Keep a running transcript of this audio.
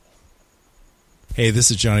Hey,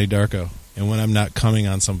 this is Johnny Darko, and when I'm not coming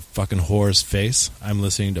on some fucking whore's face, I'm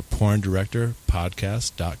listening to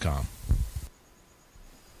PornDirectorPodcast.com.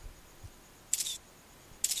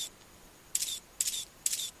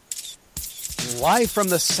 Live from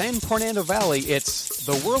the San Fernando Valley, it's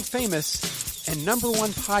the world-famous and #1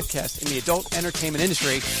 podcast in the adult entertainment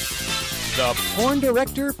industry, the Porn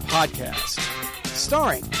Director Podcast,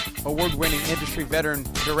 starring award-winning industry veteran,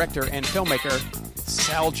 director, and filmmaker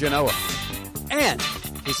Sal Genoa. And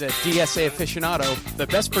he's a DSA aficionado, the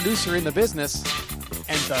best producer in the business,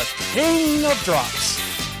 and the king of drops,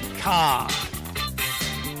 Khan.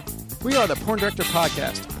 We are the Porn Director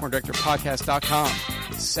Podcast, PornDirectorPodcast.com,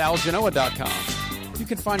 SalGenoa.com. You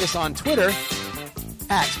can find us on Twitter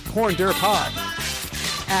at PornDirPod,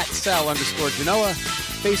 at Sal_Genoa,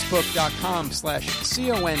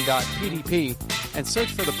 Facebook.com/con.pdp, and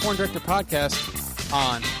search for the Porn Director Podcast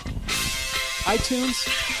on iTunes,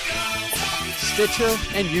 Stitcher,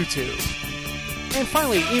 and YouTube. And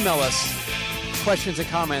finally, email us questions and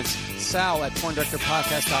comments, Sal at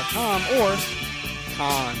PornDirectorPodcast.com or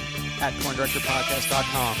Con at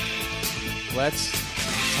PornDirectorPodcast.com. Let's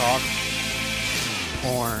talk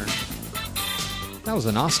porn. That was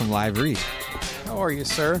an awesome live read. How are you,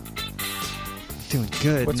 sir? Doing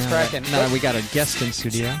good. What's cracking? Now that we got a guest in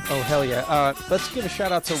studio. Oh, hell yeah. Let's give a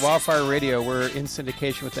shout out to Wildfire Radio. We're in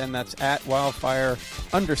syndication with them. That's at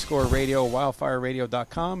Wildfire_radio,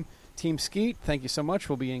 wildfireradio.com. Team Skeet, thank you so much.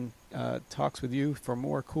 We'll be in talks with you for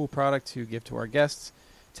more cool product to give to our guests.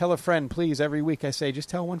 Tell a friend, please. Every week I say, just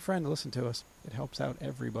tell one friend to listen to us. It helps out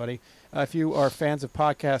everybody. If you are fans of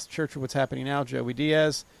podcasts, Church of What's Happening Now, Joey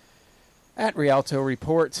Diaz, at Rialto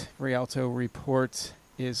Report. Rialto Report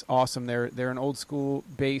is awesome. They're an old school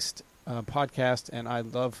based podcast, and I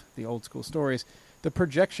love the old school stories. The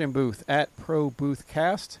Projection Booth at Pro Booth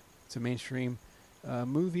Cast. It's a mainstream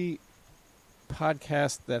movie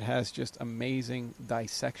podcast that has just amazing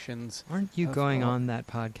dissections. Aren't you going on that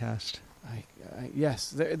podcast?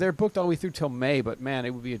 Yes, they're booked all the way through till May, but man,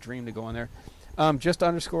 it would be a dream to go on there.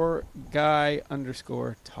 Just_guy_talk.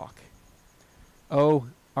 Oh,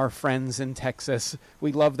 our friends in Texas.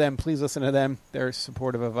 We love them. Please listen to them. They're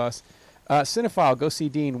supportive of us. Cinephile, go see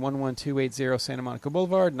Dean, 11280 Santa Monica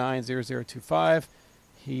Boulevard, 90025.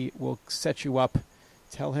 He will set you up.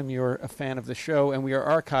 Tell him you're a fan of the show. And we are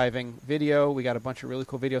archiving video. We got a bunch of really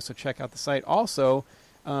cool videos, so check out the site. Also,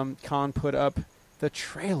 Con put up the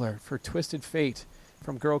trailer for Twisted Fate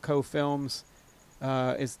from Girl Co. Films.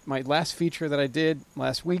 It's my last feature that I did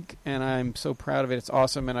last week, and I'm so proud of it. It's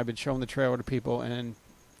awesome, and I've been showing the trailer to people, and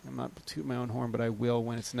I'm not tooting my own horn, but I will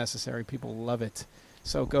when it's necessary. People love it.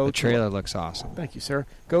 So go. The trailer looks awesome. Thank you, sir.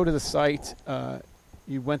 Go to the site.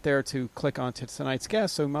 You went there to click on to tonight's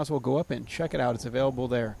guest, so you might as well go up and check it out. It's available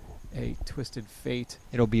there. A Twisted Fate.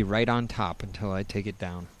 It'll be right on top until I take it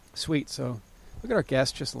down. Sweet. So look at our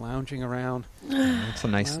guest just lounging around. It's a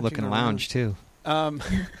nice looking lounge, too.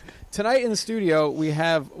 Tonight in the studio, we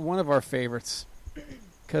have one of our favorites,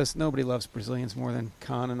 because nobody loves Brazilians more than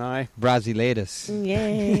Con and I. Brasileiras.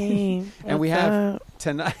 Yay. And we have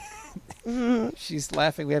tonight... She's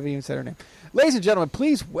laughing. We haven't even said her name. Ladies and gentlemen,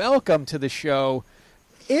 please welcome to the show,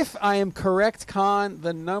 if I am correct, Con,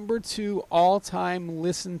 the #2 all-time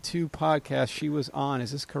listened to podcast she was on.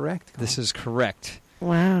 Is this correct, Con? This is correct.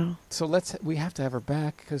 Wow. So we have to have her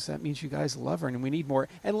back, because that means you guys love her, and we need more.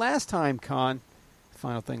 And last time, Con,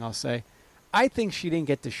 final thing I'll say, I think she didn't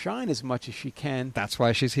get to shine as much as she can. That's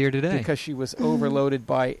why she's here today. Because she was overloaded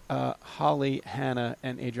by Holly, Hannah,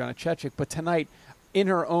 and Adriana Chechik. But tonight, on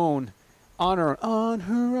her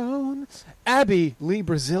own, Abby Lee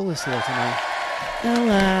Brazil is here tonight.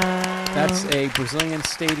 Hello. That's a Brazilian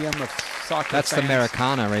stadium of soccer That's fans. the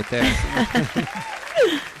Americana right there.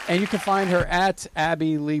 And you can find her at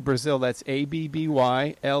Abby Lee Brazil. That's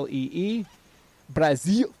ABBYLEE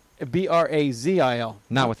Brazil. Brazil.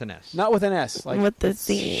 Not with an S. Not with an S. Like with the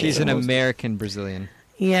Z. She's an American Brazilian.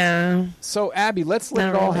 Yeah. So, Abby, let's let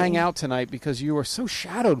Not it all really. hang out tonight, because you were so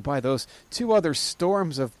shadowed by those two other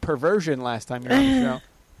storms of perversion last time you were on the show.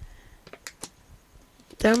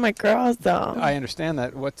 They're my girls, though. I understand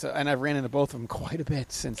that. And I've ran into both of them quite a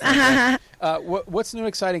bit since then. What's new and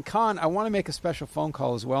exciting? Con, I want to make a special phone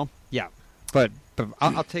call as well. Yeah. But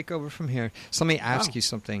I'll take over from here. So let me ask you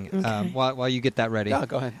something while you get that ready. Yeah,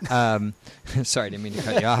 go ahead. Sorry, didn't mean to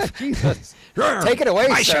cut you off. Jesus. Take it away,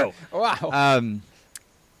 My sir. show. Wow.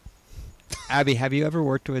 Abby, have you ever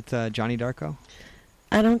worked with Johnny Darko?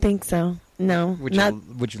 I don't think so. No.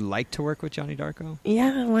 Would you like to work with Johnny Darko?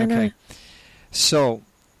 Yeah, why not? So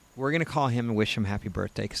we're going to call him and wish him happy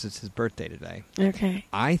birthday because it's his birthday today. Okay.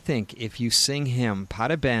 I think if you sing him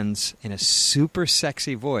Pada Benz in a super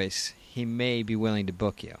sexy voice, he may be willing to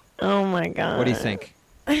book you. Oh my God. What do you think?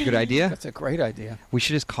 Good idea? That's a great idea. We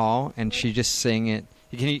should just call and she just sing it.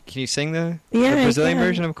 Can you sing the Yeah, I Brazilian can.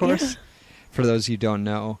 version, of course? Yeah. For those who don't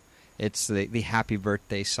know, it's the happy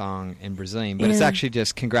birthday song in Brazilian, but it's Yeah. actually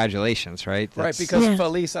just congratulations, right? Right, That's- because Yeah.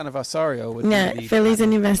 Feliz Aniversario would Yeah, be the- Feliz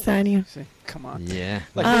Aniversario. See, come on. Yeah.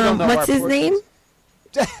 Like, we don't know What's our his name?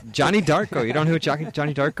 Portuguese. Johnny Darko. You don't know who Johnny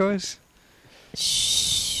Darko is?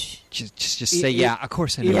 Shh. Just say, yeah, of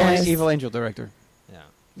course I know. Evil, Yes. Evil Angel director. Yeah.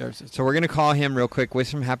 There's his. So we're going to call him real quick,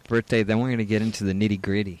 wish him happy birthday, then we're going to get into the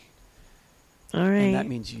nitty-gritty. All And that right.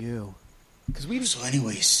 means you. Because we So,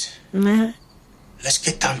 anyways, Nah. let's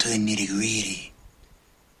get down to the nitty gritty.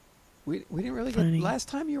 we didn't really Funny. get last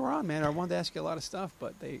time you were on, man. I wanted to ask you a lot of stuff,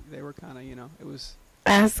 but they were kind of, it was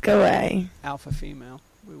Ask away. alpha female.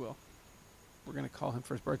 We will. We're gonna call him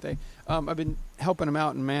for his birthday. I've been helping him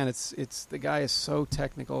out, and man, it's the guy is so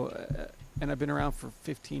technical, and I've been around for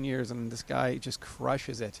 15 years, and this guy just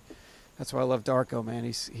crushes it. That's why I love Darko, man.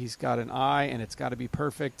 He's got an eye, and it's got to be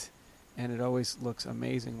perfect, and it always looks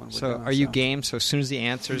amazing when we're So done. are you game? So as soon as the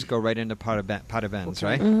answers go right into pot of Benz,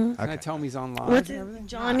 right? Mhm. Can I Okay. tell him he's on live What's and it? everything?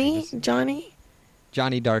 Johnny? Johnny?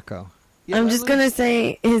 Johnny Darko. Yeah, I'm let just me- going to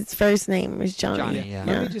say his first name is Johnny. Johnny, yeah.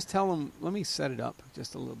 Let me just tell him. Let me set it up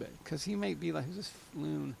just a little bit, because he may be like, "Who's this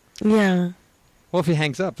loon?" Yeah. Well, if he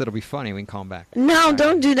hangs up, that'll be funny. We can call him back. No,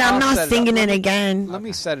 don't do that. I'll I'm set it not up. singing Let it me- again. Let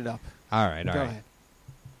me set it up. All right, all Go right. ahead.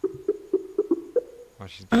 Well,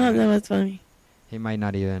 she's Oh, doing that it. was funny. He might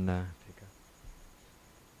not even pick up.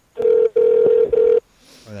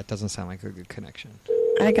 Oh, that doesn't sound like a good connection.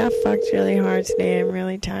 I got fucked really hard today. I'm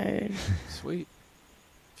really tired. Sweet.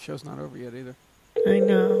 Show's not over yet either. I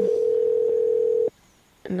know.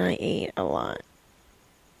 And I ate a lot.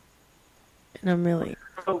 And I'm really...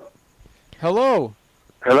 Hello,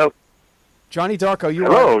 Hello. Johnny Darko.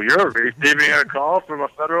 Hello, you're receiving a call from a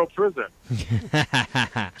federal prison.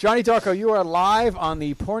 Johnny Darko. You are live on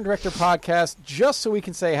the Porn Director Podcast, just so we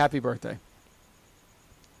can say happy birthday.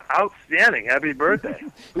 Outstanding. Happy birthday.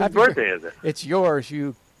 Whose Happy birthday is it? It's yours.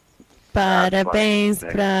 You. Parabéns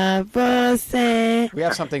pra você We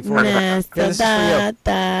have something for you. nesta This is for you.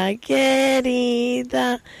 data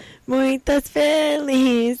querida. Muitas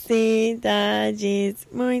felicidades,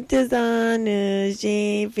 muitos anos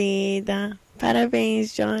de vida.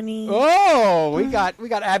 Parabéns, Johnny. Oh, we got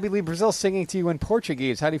Abby Lee Brazil singing to you in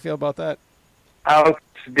Portuguese. How do you feel about that?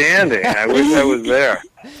 Outstanding. I wish I was there.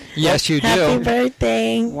 Yes, you Happy do.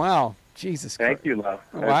 birthday. Wow, Jesus. Thank you, love.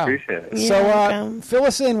 I Wow. appreciate it. You're So, welcome. fill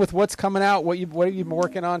us in with what's coming out. What have you been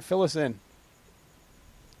working on? Fill us in.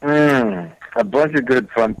 A bunch of good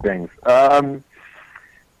fun things.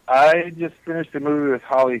 I just finished a movie with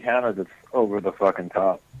Holly Hanna that's over the fucking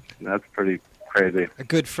top. That's pretty crazy. A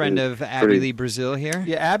good friend of Abby pretty- Lee Brazil here.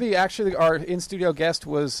 Yeah, Abby, actually, our in-studio guest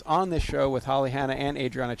was on this show with Holly Hanna and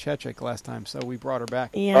Adriana Chechik last time, so we brought her back.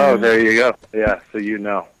 Yeah. Oh, there you go. Yeah, so you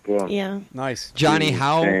know. Boom. Yeah. Nice. Johnny,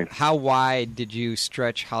 Insane. how wide did you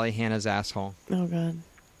stretch Holly Hanna's asshole? Oh, God.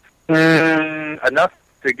 Enough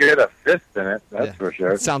to get a fist in it, that's Yeah. for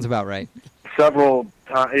sure. Sounds about right. Several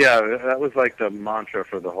times. Yeah, that was like the mantra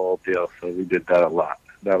for the whole deal, so we did that a lot.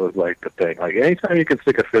 That was like the thing. Like, anytime you can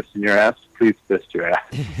stick a fist in your ass, please fist your ass.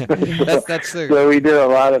 That's the So we did a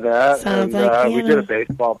lot of that. Sounds and, like we Hannah. did a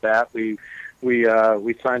baseball bat. We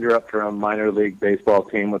signed her up for a minor league baseball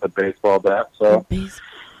team with a baseball bat, so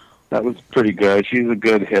that was pretty good. She's a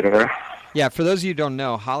good hitter. Yeah, for those of you who don't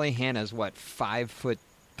know, Holly Hanna's what,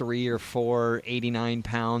 5'3" or 4", 89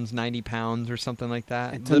 pounds, 90 pounds, or something like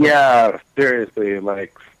that. And Yeah, seriously,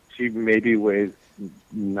 like she maybe weighs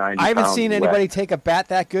 90 I haven't pounds seen less. anybody take a bat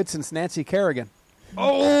that good since Nancy Kerrigan.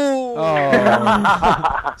 Oh!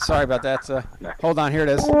 Oh, sorry about that. Hold on, here it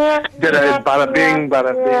is. Did I bada bing,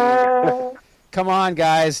 bada bing? Come on,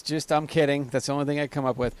 guys. I'm kidding. That's the only thing I come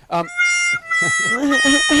up with.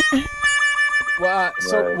 Well,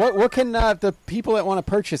 so Right. what can the people that want to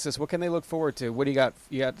purchase this? What can they look forward to? What do you got?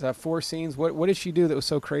 You got 4 scenes. What did she do that was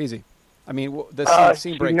so crazy? I mean, the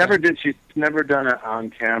scene She breakdown. never did. She's never done an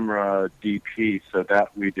on-camera DP, so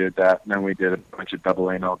that we did that, and then we did a bunch of double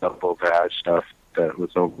anal, double vag stuff that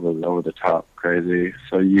was over the top crazy.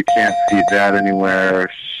 So you can't see that anywhere.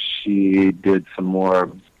 She did some more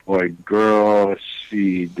boy girl.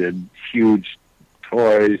 She did huge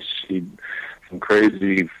toys. She some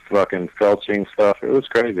crazy fucking felching stuff. It was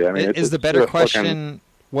crazy. I mean, Is the better question,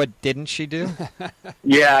 what didn't she do?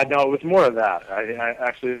 Yeah, no, it was more of that. I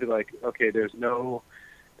actually like. Okay, there's no.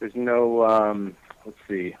 Let's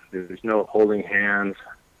see. There's no holding hands.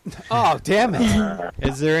 Oh, damn it!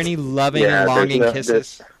 Is there any loving, Yeah, there's longing no-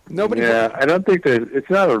 kisses? Nobody. Yeah, I don't think it's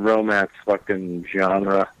not a romance fucking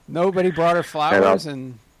genre. Nobody brought her flowers,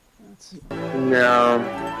 and comments? No.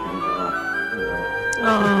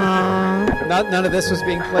 Aww. None of this was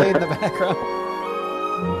being played in the background.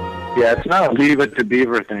 Yeah, it's not a leave it to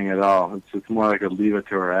Beaver thing at all. It's more like a leave it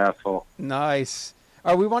to her asshole. Nice.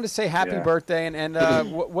 We want to say happy Yeah. birthday, and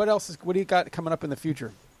what else? What do you got coming up in the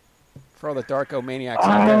future for all the Darko maniacs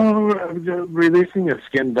out there? I'm releasing a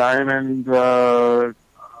Skin Diamond a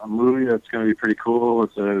movie that's going to be pretty cool.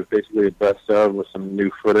 It's basically a best of with some new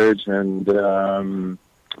footage, and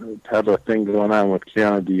have a thing going on with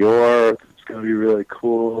Keanu Dior. It's going to be really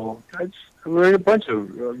cool. A bunch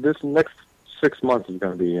of this next 6 months is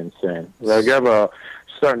going to be insane. Like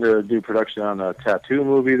starting to do production on a tattoo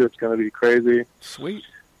movie that's going to be crazy. Sweet.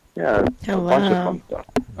 Yeah, Hello. a bunch of fun stuff.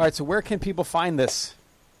 All right, so where can people find this?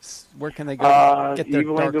 Where can they go get their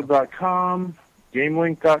Darko? EvilAngel.com,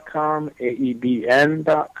 GameLink.com,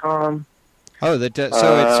 AEBN.com. Oh, so it's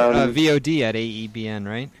VOD at AEBN,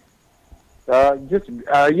 right?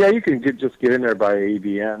 You can just get in there by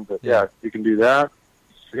AEBN, but yeah, you can do that.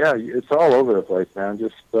 Yeah, it's all over the place, man.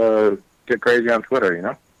 Just get crazy on Twitter, you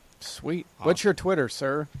know? Sweet. What's your Twitter,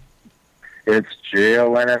 sir? It's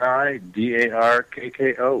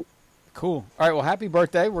JONNIDARKKO. Cool. All right, well, happy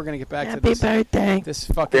birthday. We're going to get back to Happy this. birthday. This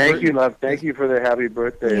fucking Thank you, love. Thank you for the happy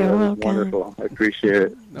birthday. You're That was welcome. wonderful. I appreciate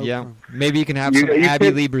it. No Yeah. problem. Maybe you can have You- some you Abby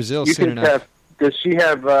could- Lee Brazil You soon could enough. have, does she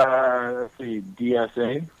have, let's see,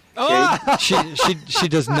 DSA? Ah! She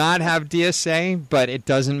does not have DSA, but it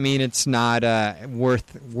doesn't mean it's not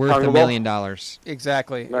worth $1 Huggable? million.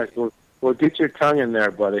 Exactly. Nice. Well, get your tongue in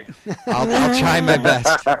there, buddy. I'll try my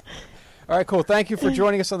best. All right, cool. Thank you for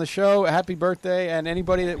joining us on the show. Happy birthday. And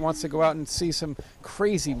anybody that wants to go out and see some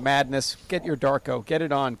crazy madness, get your Darko. Get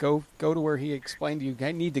it on. Go to where he explained to you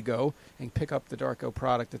need to go and pick up the Darko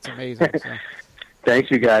product. It's amazing. So. Thanks,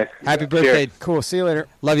 you guys. Happy birthday. Cool. See you later.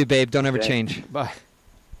 Love you, babe. Don't ever Okay. change. Bye.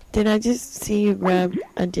 Did I just see you grab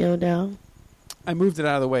a dildo? I moved it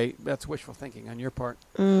out of the way. That's wishful thinking on your part.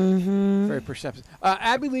 Mm-hmm. Very perceptive.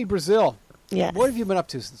 Abby Lee Brazil, Yes. what have you been up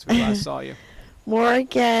to since we last saw you?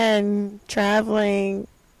 Working, traveling,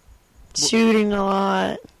 shooting a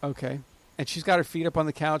lot. Okay. And she's got her feet up on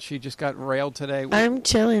the couch. She just got railed today. I'm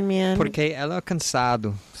chilling, man. Porque ela é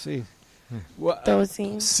cansado. See. What,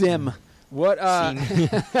 Dosing. Sim. What?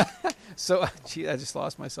 So, gee, I just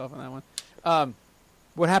lost myself on that one.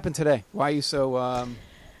 What happened today? Why are you so?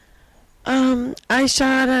 I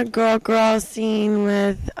shot a girl scene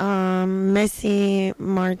with Missy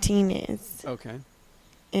Martinez, Okay.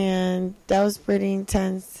 and that was pretty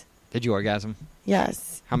intense. Did you orgasm?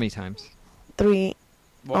 Yes, How many times? 3,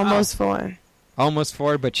 Wow. almost 4. Almost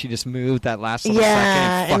 4, but she just moved that last little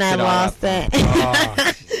Yeah, second and and I fucked it all lost up.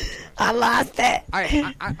 it. Oh. I lost it.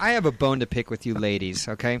 I have a bone to pick with you ladies,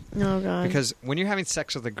 okay? Oh God. Because when you're having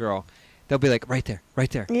sex with a girl, they'll be like, right there, right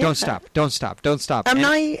there. Yeah. Don't stop, don't stop, don't stop. I'm And-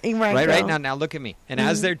 not eating right. right girl. now look at me. And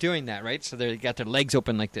as Mhm. they're doing that, right, so they got their legs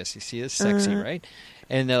open like this. You see this? Sexy, Uh-huh. right?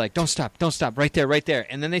 And they're like, don't stop, right there.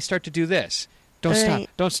 And then they start to do this. Don't Right.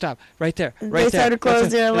 stop, right there, They right there. start to close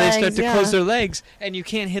That's it. their And They start legs, to yeah. close their legs, and you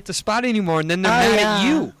can't hit the spot anymore. And then they're Oh, mad yeah. at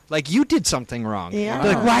you, like you did something wrong. Yeah.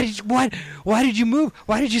 They're like, why did you move?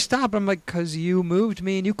 Why did you stop? I'm like, because you moved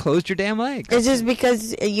me and you closed your damn legs. It's just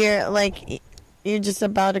because you're just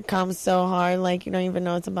about to come so hard, like you don't even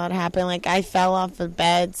know it's about to happen. Like I fell off the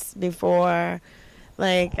beds before,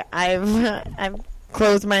 like I've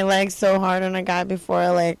closed my legs so hard on a guy before,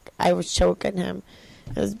 like I was choking him.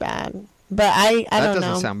 It was bad, but I that don't doesn't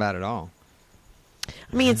know. sound bad at all.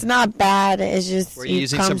 I mean, it's not bad. It's just Were you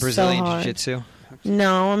using some come Brazilian so hard. jiu-jitsu?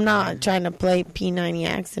 No, I'm not trying to play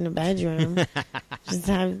P90X in the bedroom. Just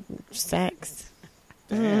have sex.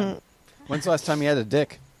 Damn. When's the last time you had a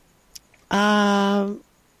dick?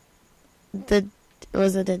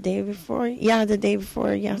 Was it the day before? Yeah, the day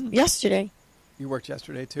before. Yeah, yesterday. You worked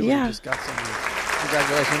yesterday too. Yeah. You just got some.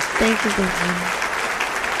 Congratulations. Thank you.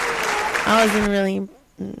 I wasn't really.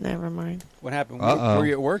 Never mind. What happened? Uh-oh. Were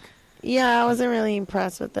you at work? Yeah, I wasn't really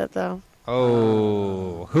impressed with it though.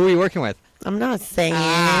 Oh, who are you working with? I'm not saying.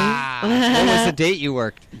 What was the date you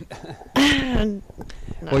worked?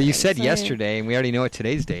 Not Well, you gonna said say. yesterday, and we already know what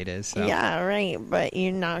today's date is. So. Yeah, right. But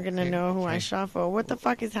you're not gonna know who I okay. shot for. What the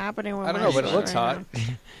fuck is happening with I don't my know, but it shit looks right hot. now?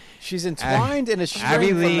 She's entwined in a string Abby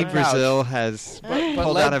from Lee the couch. Brazil has But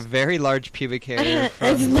pulled out a legs- very large pubic hair It's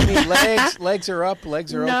from. I mean, legs are up.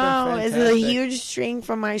 Legs are No, open. it's a Fantastic. huge string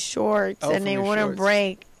from my shorts, Oh, and from they your wouldn't shorts.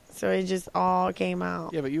 break, so it just all came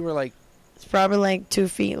out. Yeah, but you were like, It's probably like 2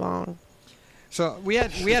 feet long. So we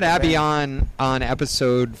had Abby on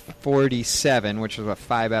episode 47, which was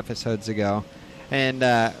 5 episodes ago,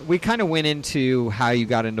 and we kind of went into how you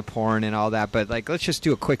got into porn and all that. But like, let's just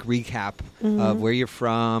do a quick recap of where you're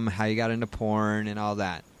from, how you got into porn, and all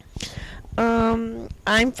that.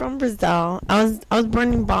 I'm from Brazil. I was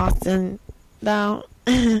born in Boston, though.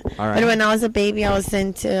 All right. But when I was a baby, I was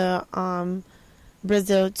sent to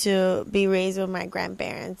Brazil to be raised with my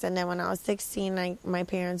grandparents, and then when I was 16, my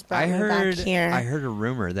parents brought me back here. I heard a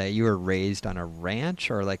rumor that you were raised on a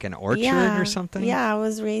ranch or like an orchard or something. Yeah, I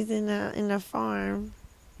was raised in a farm.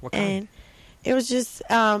 What kind? And it was just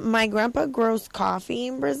my grandpa grows coffee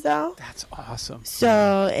in Brazil. That's awesome.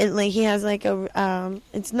 So he has like a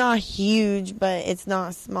it's not huge, but it's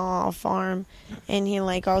not a small farm, and he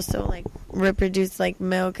also reproduce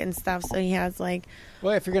milk and stuff. So he has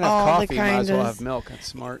Well, if you're gonna have coffee, you might as well have milk. That's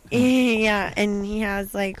smart. Yeah, and he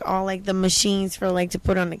has all the machines for to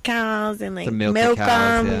put on the cows and To milk the milk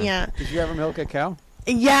cows, them. yeah. Did you ever milk a cow?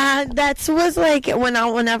 Yeah, that was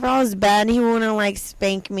whenever I was bad, he wouldn't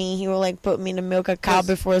spank me. He would put me to milk a cow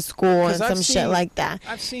before school and some shit like that.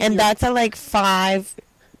 I've seen And that's at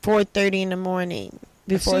 4:30 in the morning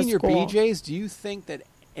before I've seen school. your BJs. Do you think that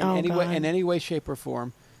in Oh, any way, God. in any way, shape, or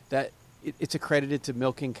form, that it's accredited to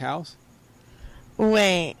milking cows?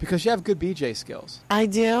 Wait, Because you have good BJ skills. I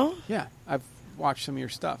do? Yeah, I've watched some of your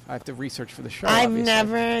stuff. I have to research for the show. I've obviously.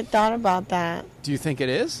 never thought about that. Do you think it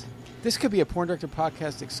is? This could be a Porn Director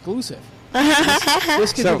Podcast exclusive.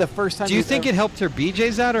 This could So, be the first time. do you you've think ever- it helped her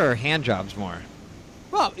BJs out or her hand jobs more?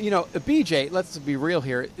 Well, a BJ. Let's be real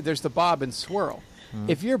here. There's the bob and swirl.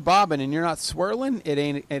 If you're bobbing and you're not swirling,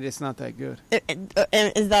 it's not that good.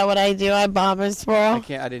 Is that what I do? I bob and swirl? I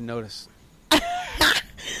didn't notice.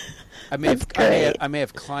 I That's great. may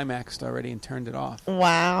have climaxed already and turned it off.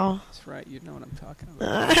 Wow. That's right. You know what I'm talking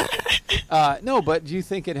about. No, but do you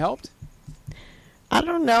think it helped? I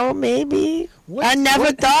don't know, maybe. What- I never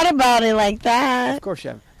what- thought about it like that. Of course you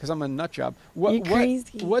have, because I'm a nut job. You're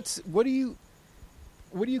crazy. What do you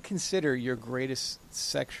consider your greatest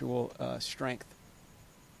sexual strength?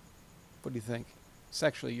 What do you think?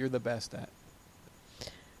 Sexually, you're the best at.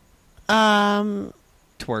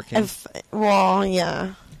 Twerking.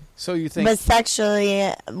 Yeah. So you think? But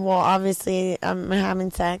sexually, obviously, I'm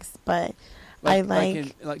having sex, but I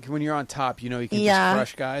like when you're on top, you can Yeah. just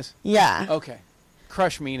crush guys. yeah. Okay,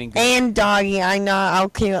 crush meaning. Good. And doggy, I know I'll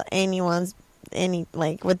kill within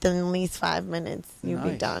at least 5 minutes, you'll be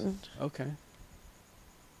Nice. done. Okay.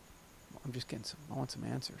 I'm just getting some. I want some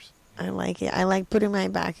answers. I like it. I like putting my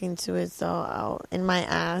back into it, so in my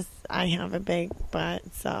ass, I have a big butt,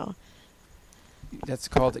 so. That's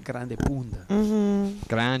called grande punta. Mm-hmm.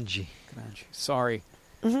 Granji. Grande. Sorry.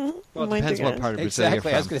 Mm-hmm. Well, it depends what part of Brazil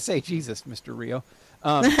Exactly. I you're was from. going to say Jesus, Mr. Rio.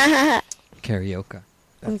 Karaoke.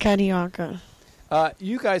 Carioca.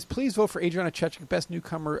 You guys, please vote for Adriana Chechik, best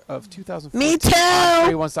newcomer of 2014. Me too!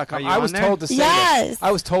 On 31.com. Are you I on was there? told to say Yes! this.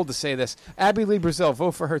 I was told to say this. Abby Lee Brazil,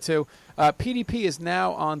 vote for her too. PDP is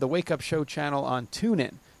now on the Wake Up Show channel on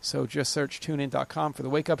TuneIn. So just search tunein.com for the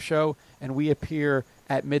Wake Up Show, and we appear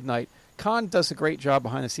at midnight. Khan does a great job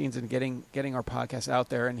behind the scenes in getting our podcast out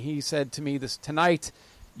there, and he said to me this tonight,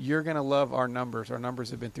 you're going to love our numbers. Our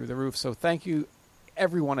numbers have been through the roof. So thank you,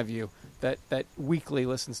 every one of you that weekly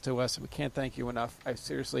listens to us. We can't thank you enough. I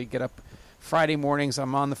seriously get up Friday mornings.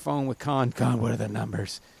 I'm on the phone with Khan. Khan, what are the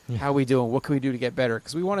numbers? How are we doing? What can we do to get better?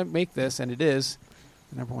 Because we want to make this, and it is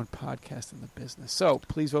the number one podcast in the business. So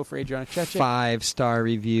please vote for Adriana Chechik. 5-star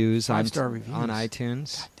reviews, 5-star reviews. on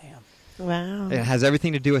iTunes. God damn. Wow. It has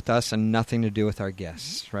everything to do with us and nothing to do with our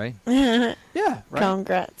guests, right? Yeah, right.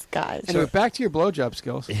 Congrats, guys. Anyway, back to your blowjob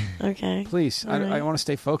skills. Okay. Please, All right. I want to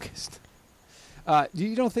stay focused.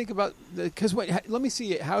 You don't think about because let me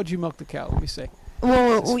see. How'd you milk the cow? Let me see.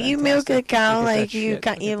 Well, This is you milk a fantastic. cow Look at that like you shit.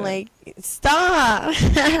 got Look you at that. like stop.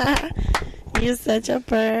 You're such a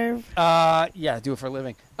perv. Yeah, do it for a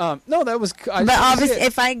living. No, that was. But obviously,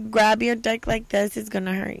 if I grab your dick like this, it's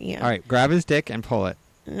gonna hurt you. All right, grab his dick and pull it.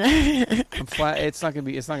 I'm flat. It's not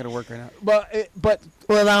gonna work right now. But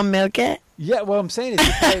Well, I'll milk it. yeah, what I'm saying is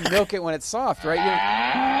you probably milk it when it's soft,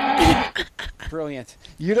 right? Brilliant.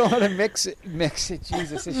 You don't want to mix it.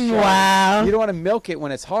 Jesus, it's sharp. Wow. You don't want to milk it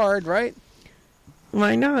when it's hard, right?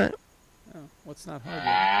 Why not? Oh, what's not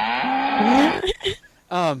hard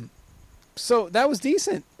yet? So that was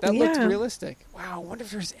decent. That looked Yeah. realistic. Wow. I wonder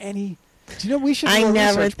if there's any. Do you know we should? Do I a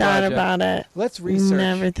never research thought project. about it. Let's research.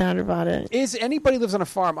 Never thought about it. Is anybody lives on a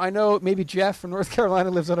farm? I know maybe Jeff from North Carolina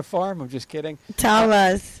lives on a farm. I'm just kidding. Tell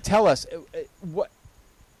us. Tell us what.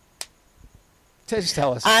 Just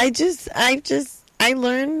tell us. I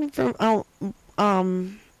learned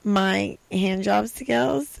from my hand job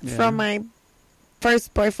skills Yeah. from my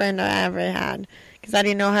first boyfriend I ever had, because I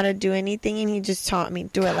didn't know how to do anything, and he just taught me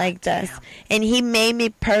do it like this, and he made me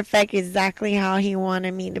perfect exactly how he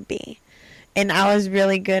wanted me to be, and I was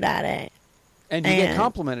really good at it. And you get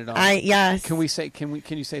complimented on it. Yes. Can you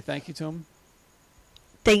say thank you to him?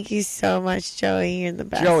 Thank you so much, Joey. You're the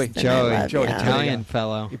best. Joey, and I love you. Italian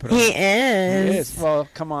fellow. You put it on. He is. He is. Well,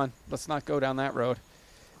 come on. Let's not go down that road.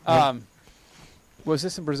 Was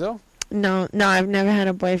this in Brazil? No, I've never had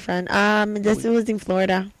a boyfriend. This was in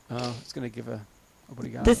Florida. Oh, it's gonna give a. What do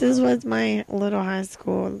you got? This was my little high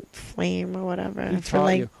school flame or whatever He for taught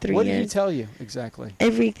like you. 3 What years. did he tell you exactly?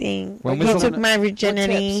 Everything. When He was took the- my What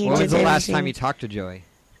virginity. tips? He When was did the last everything. time you talked to Joey?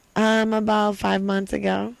 About 5 months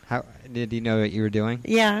ago. How did he know what you were doing?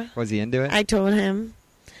 Yeah. Was he into it? I told him.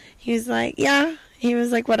 He was like, yeah. He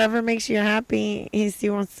was like, whatever makes you happy. He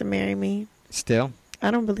still wants to marry me. Still?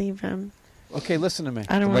 I don't believe him. Okay, listen to me.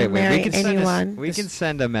 I don't want to marry anyone. We can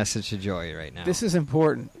send a message to Joey right now. This is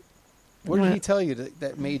important. What did What? he tell you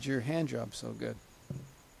that made your hand job so good?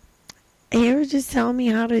 He was just telling me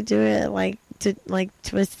how to do it, like to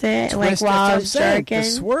twist it, like Twist, while I that's was what I'm saying. jerking. The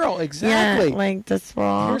swirl, exactly. Yeah, like the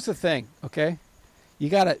swirl. Here's the thing, okay? You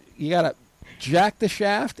gotta jack the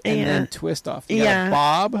shaft and Yeah. then twist off. You Yeah.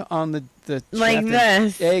 gotta bob on the Like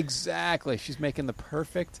shaft this. Exactly. She's making the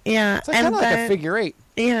perfect. Yeah, It's like, kind and of like a then figure eight.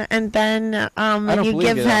 yeah, and then don't when you believe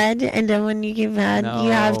give you, though. head, and then when you give head, No.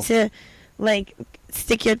 you have to like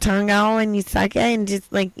stick your tongue out and you suck it, and just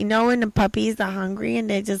like when the puppies are hungry and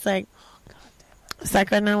they just like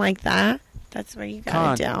suck on it like that. That's what you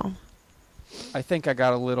gotta I think I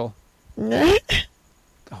got a little. do.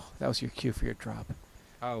 Oh, that was your cue for your drop.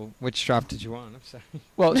 Oh, which drop did you want? I'm sorry.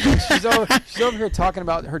 Well, she's over here talking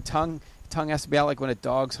about her tongue. Tongue has to be out like when a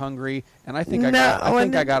dog's hungry, and I think I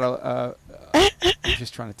got a. I'm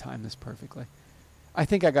just trying to time this perfectly. I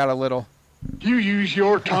think I got a little. You use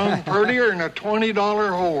your tongue prettier than a $20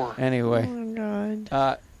 whore. Anyway, Oh my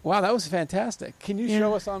god. wow, that was fantastic. Can you Yeah.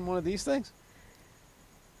 show us on one of these things?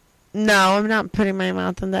 No, I'm not putting my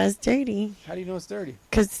mouth on that. It's dirty How do you know it's dirty?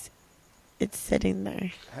 because it's sitting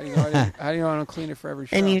there, How do you know? How do you know I don't clean it for every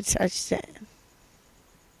show? and you touched it.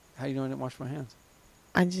 How do you know I didn't wash my hands?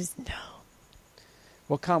 I just know.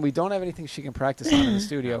 Well, Con, we don't have anything she can practice on in the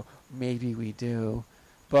studio. Maybe we do,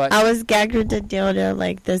 but I was gagged with the dildo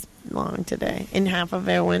like this long today, and half of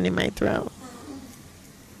it went in my throat.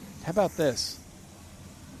 how about this?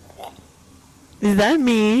 Is that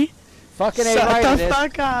me? Fucking A Shut right it the is.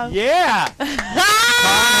 fuck up. Yeah.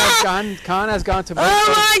 Con has gone to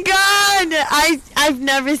Oh my god! I've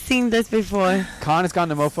never seen this before. Con has gone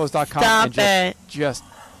to mofos.com Stop and it. just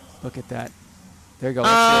look at that. There you go.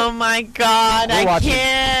 Let's Oh see it. my god! We're I watching-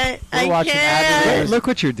 can't. we're I watching Abby can't. Look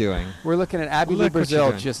what you're doing. We're looking at Abby Lou Look what you're Brazil.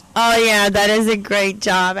 doing. Just Oh yeah, that is a great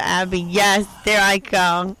job, Abby. Yes, there I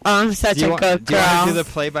go. I'm such Do you a want good to do girl. the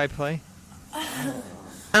play-by-play?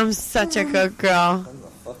 I'm such a good girl.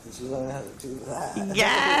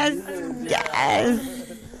 Yes, yes.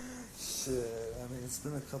 Shit, I mean, it's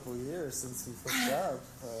been a couple years since we hooked up,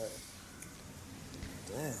 but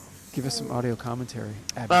damn. give us some audio commentary.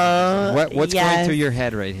 Abby. What's going yes. through your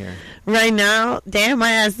head right here? Right now? Damn,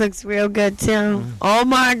 my ass looks real good too. Oh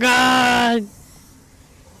my god.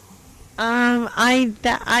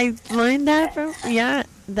 I learned that from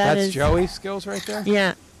That's is Joey's skills right there.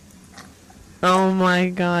 Yeah. Oh my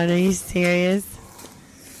god, are you serious?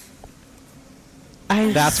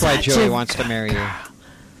 That's why Joey wants to marry you.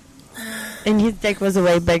 And his dick was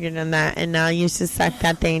way bigger than that, and now you should suck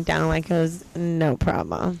that thing down like it was no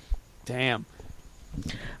problem. Damn.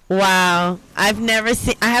 Wow, I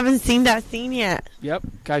haven't seen that scene yet. Yep,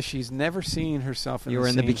 guys, she's never seen herself in. You were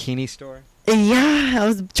in the scene. bikini store? Yeah, I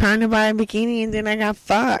was trying to buy a bikini, and then I got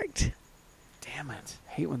fucked. Damn it!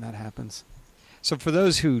 Hate when that happens. So for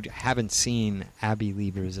those who haven't seen Abby Lee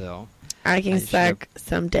Brazil, I can I should suck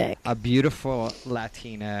some dick. a beautiful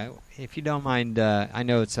Latina. If you don't mind, I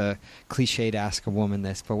know it's a cliche to ask a woman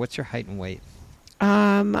this, but what's your height and weight?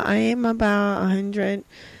 I am about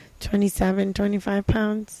 127, 25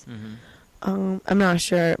 pounds. Mm-hmm. I'm not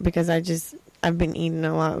sure because I've been eating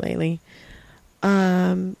a lot lately.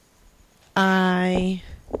 I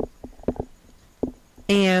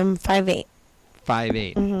am 5'8".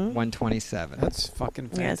 5'8", Mhm. 127. That's fucking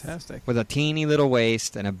Yes. fantastic. With a teeny little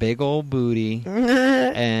waist and a big old booty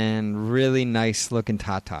and really nice looking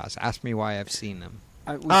tatas. Ask me why I've seen them.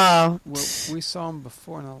 We saw him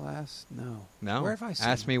before in the last. No. No? Where have I seen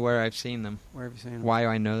Ask him? me where I've seen them. Where have you seen him? Why do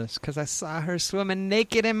I know this? Because I saw her swimming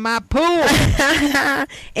naked in my pool.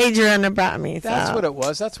 Adriana brought me. That's so. what it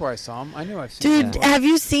was. That's where I saw him. I knew I've seen him. Dude, before. have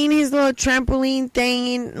you seen his little trampoline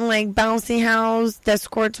thing, like bouncy house that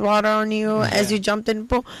squirts water on you as you jumped in the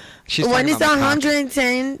pool? She's When talking it's about my cock.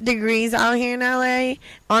 110 degrees out here in LA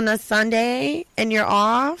on a Sunday and you're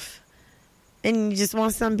off, and you just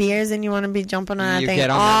want some beers and you want to be jumping on that You thing get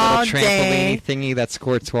on all that little day. trampoline thingy that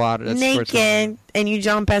squirts water. That squirts Naked, water. and you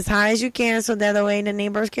jump as high as you can so that way the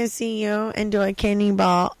neighbors can see you and do a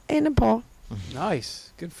cannonball in the pool.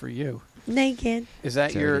 Nice. Good for you. Naked. Is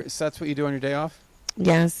that Dirty. so that's what you do on your day off?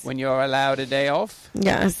 Yes. When you're allowed a day off?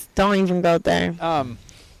 Yes. Don't even go there.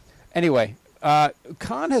 Anyway,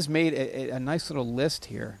 Con has made a nice little list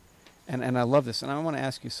here, and I love this, and I want to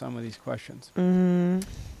ask you some of these questions.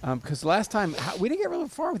 Because last time, we didn't get really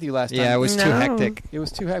far with you last time. Yeah, it was too No. hectic. It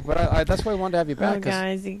was too hectic, but that's why I wanted to have you back. Oh, 'cause-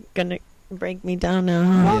 guys, you're going to break me down now.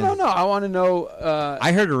 No. I want to know.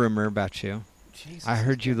 I heard a rumor about you. Jesus. I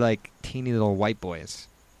heard you like teeny little white boys.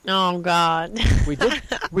 Oh, God.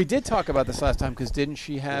 we did talk about this last time because didn't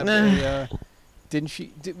she have a?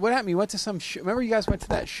 What happened? You went to some show. Remember, you guys went to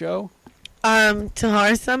that show? To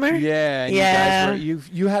Horror Summer? Yeah. And Yeah. You guys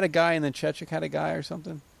you had a guy, and then Chechik had a guy or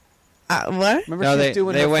something. What? Remember, No, she was they-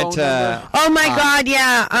 doing they her went phone to- number? Oh my God,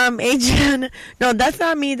 yeah. Adriana. No, that's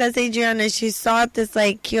not me. That's Adriana. She saw this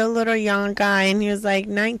like cute little young guy, and he was like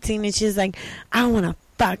 19, and she's like, I want to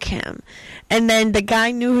fuck him. And then the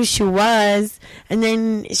guy knew who she was, and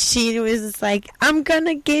then she was just like, I'm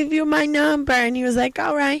gonna give you my number, and he was like,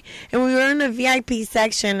 all right. And we were in the VIP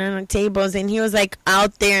section on the tables, and he was like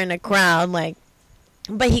out there in the crowd, like.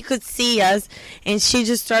 But he could see us, and she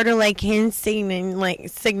just started like hand signaling, like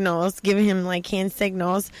signals, giving him like hand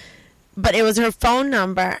signals. But it was her phone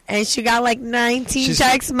number, and she got like 19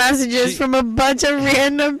 text messages from a bunch of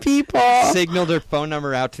random people. Signaled her phone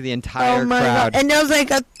number out to the entire Oh my crowd. God. And there was like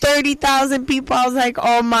 30,000 people. I was like,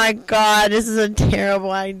 oh my God, this is a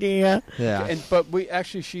terrible idea. Yeah. But we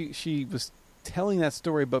actually, she was telling that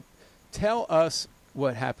story. But tell us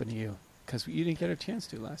what happened to you, because you didn't get a chance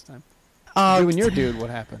to last time. Oh, You and your dude, what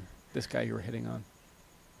happened? This guy you were hitting on.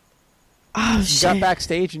 Oh, You shit. got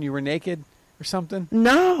backstage and you were naked or something?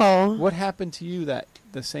 No. What happened to you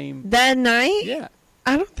the same... That night? Yeah.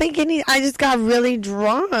 I don't think I just got really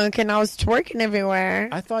drunk, and I was twerking everywhere.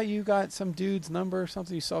 I thought you got some dude's number or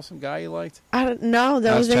something. You saw some guy you liked? I don't know.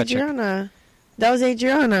 That was Chechik. Adriana. That was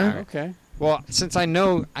Adriana. Okay. Well, since I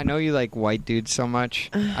know you like white dudes so much,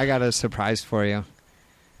 I got a surprise for you.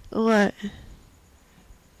 What?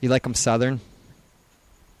 You like them Southern?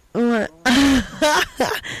 What?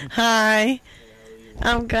 Hi.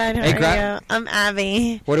 I'm good. How Hey, are you? I'm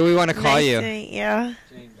Abby. What do we want to call Nice you? to meet you.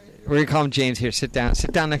 We're gonna call him James. Here, sit down.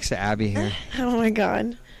 Sit down next to Abby here. Oh my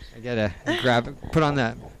God. I gotta put on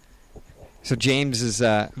that. So James is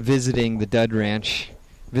visiting the Dud Ranch,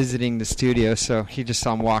 visiting the studio. So he just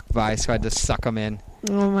saw him walk by, so I had to suck him in.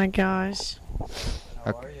 Oh my gosh.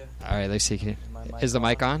 How are you? All right, let's see. Is the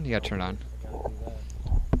mic on? You gotta turn it on.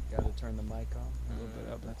 Gotta turn the mic on. A little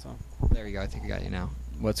bit up, that's all. There we go. I think I got you now.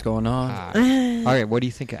 What's going on? All right. What do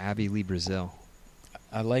you think of Abby Lee Brazil?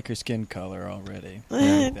 I like her skin color already.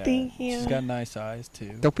 Thank you. She's got nice eyes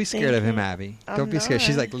too. Don't be scared of him, you. Abby. I'm Don't be scared.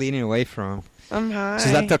 She's not. like leaning away from him. I'm high.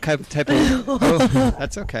 She's not the type of. Oh,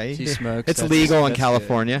 that's okay. She smokes. It's That's- legal in that's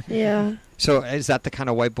California. Yeah. So is that the kind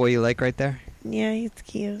of white boy you like right there? Yeah, he's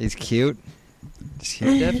cute. He's cute.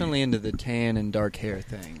 She's definitely into the tan and dark hair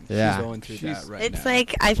thing. Yeah. She's going through that right now. It's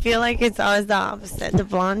like, I feel like it's always the opposite. The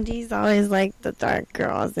blondies always like the dark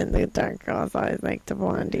girls, and the dark girls always like the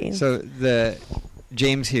blondies. So the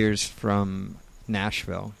James here's from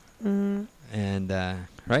Nashville, Mhm. and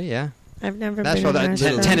right, yeah, I've never Nashville, been in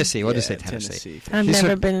Nashville. Tennessee. We'll Yeah, just say Tennessee. I've He's never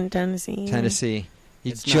from been in Tennessee. Tennessee.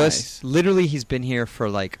 He's It's just nice. literally he's been here for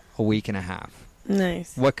like a week and a half.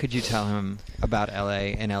 Nice. What could you tell him about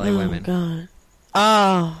LA and LA Oh, women? God.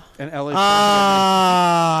 Oh. And LA.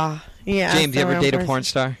 Yeah. James, you that's the ever real date a person. porn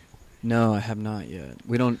star? No, I have not yet.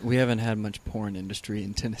 We haven't had much porn industry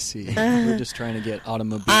in Tennessee. We're just trying to get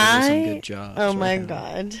automobiles and good jobs. Oh my right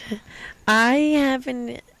now. God. I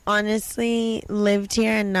haven't honestly lived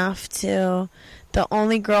here enough to. The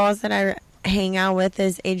only girls that I hang out with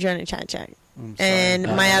is Adriana Chachek and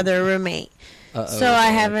my other roommate. Uh-oh, So that's I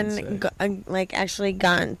all can haven't say. like actually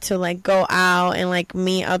gotten to like go out and like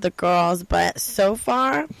meet other girls, but so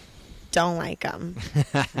far don't like them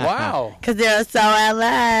Wow. because they're so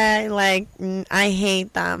LA. Like I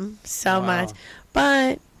hate them so Wow. much,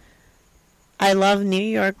 but I love New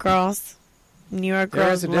York girls. New York There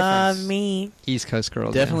girls is a love difference. me. East Coast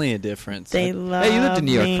girls. Definitely a difference. They love. Hey, you lived in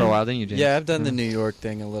New York me. for a while, didn't you, James? Yeah, I've done the New York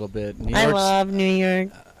thing a little bit. New I York's- love New York.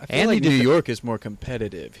 I feel And like you New did- York is more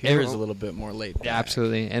competitive. Here Every- is a little bit more laid back. Yeah,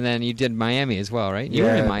 absolutely. And then you did Miami as well, right? You were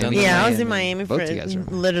Yeah, in I've Miami. done the Yeah, I was in Miami. Miami Both for you guys were.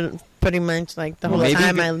 literally pretty much like the whole maybe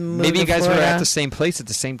time you, I moved maybe you to guys were Florida. at the same place at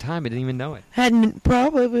the same time. I didn't even know it. Hadn't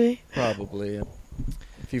probably. Probably.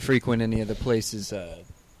 If you frequent any of the places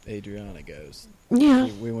Adriana goes. Yeah.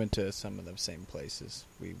 We went to some of the same places.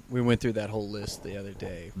 We went through that whole list the other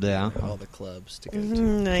day. Yeah. All the clubs to go to.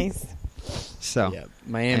 Nice. So, Yeah,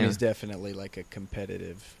 Miami's definitely like a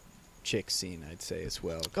competitive chick scene, I'd say, as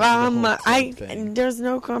well. 'cause of the whole club thing. There's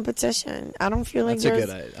no competition. I don't feel like That's a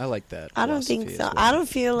there's. good. I like that. I don't think philosophy so. as well. I don't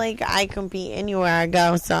feel like I compete anywhere I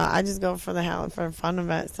go, so I just go for the hell for fun of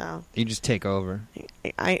it. So you just take over.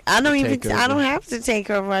 I don't even Take I don't over. have to take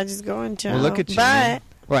over. I just go and chill. Well, look at you. But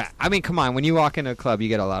Well, I mean, come on. When you walk into a club, you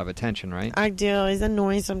get a lot of attention, right? I do. It's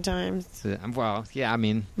annoying sometimes, Well, yeah, I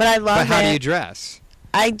mean. but I love But how it. do you dress?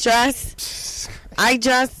 I dress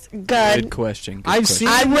good. Good question. I've seen-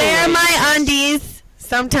 I wear my undies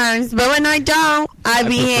sometimes, but when I don't, I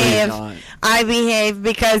behave. I behave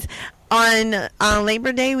because on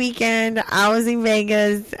Labor Day weekend, I was in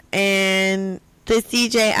Vegas and this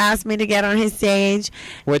DJ asked me to get on his stage.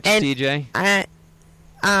 Which And DJ? I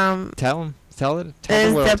Tell him. Tell it. it Tell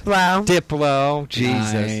the was world. Diplo. Diplo.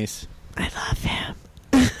 Jesus. Nice. I love him.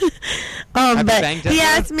 Have you but banged he Diplo?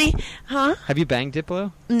 asked me, huh? Have you banged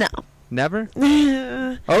Diplo? No. Never?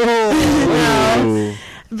 No. Oh.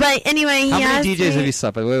 But anyway, he How asked many DJs me, have you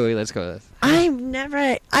slept with? Wait, let's go with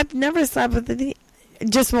this. I've never slept with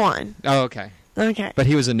just one. Oh, okay. Okay. But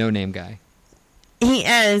he was a no-name guy. He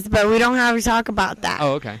is, but we don't have to talk about that.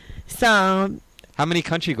 Oh, okay. So How many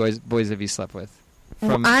country boys have you slept with?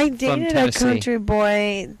 I dated from a Tennessee. country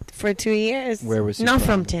boy for 2 years. Where was he Not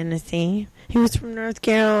from? from Tennessee. He was from North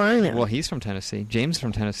Carolina. Well, he's from Tennessee. James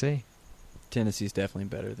from Tennessee. Tennessee's definitely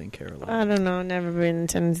better than Carolina. I don't know. Never been in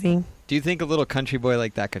Tennessee. Do you think a little country boy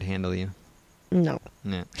like that could handle you? No.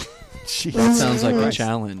 Yeah. That sounds like a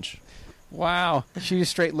challenge. Wow. She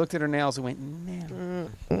just straight looked at her nails and went, no.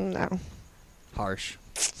 No. Harsh.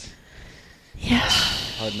 Yeah.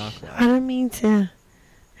 Hard knock I life. don't mean to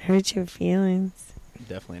hurt your feelings.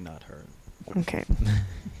 Definitely not her. Okay.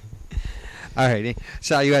 Alrighty.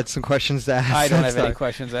 Sal, you had some questions to ask. I don't have any Sorry.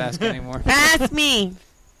 questions to ask anymore. Ask me.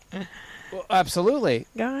 Well, absolutely.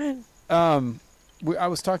 Go ahead. I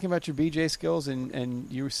was talking about your BJ skills, and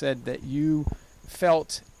you said that you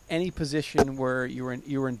felt any position where you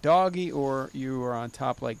were in doggy or you were on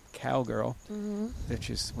top like cowgirl, which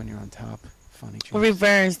is when you're on top. Funny choice.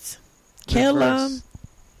 Reverse. Kill Reverse. him.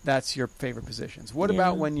 That's your favorite positions. What Yeah.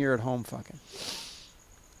 about when you're at home fucking?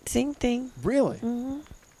 Same thing. Really? hmm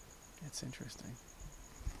That's interesting.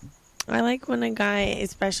 I like when a guy,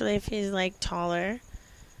 especially if he's like taller,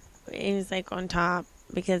 he's like on top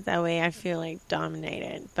because that way I feel like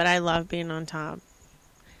dominated. But I love being on top.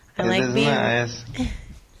 I like being.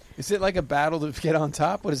 Is it like a battle to get on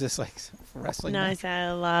top? What is this, like wrestling? No, I match? said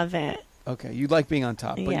I love it. Okay, you like being on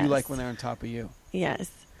top, but you Yes. like when they're on top of you. Yes.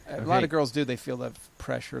 A lot of girls do. They feel that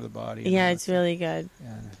pressure of the body. and Yeah, all it's that really good. stuff.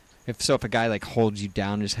 Yeah. If a guy like holds you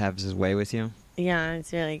down, just has his way with you. Yeah,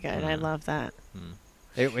 it's really good. I love that.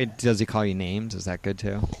 Does he call you names? Is that good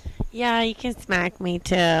too? Yeah, you can smack me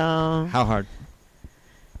too. How hard?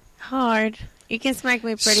 Hard. You can smack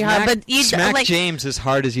me pretty Smack- hard, but you smack like James as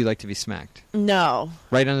hard as you like to be smacked. no,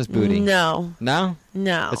 Right on his booty. no, No?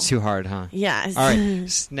 no. That's too hard, huh? Yes. All right.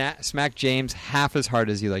 Smack James half as hard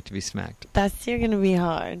as you like to be smacked. That's still gonna be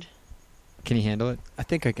hard. Can you handle it? I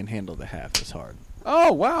think I can handle the half as hard.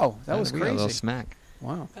 Oh wow, that was We got a little crazy. smack.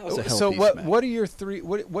 Wow. That was a So healthy what? smack. What are your three?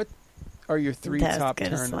 What are your three That's top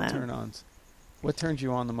good as slap. turn-ons? What turns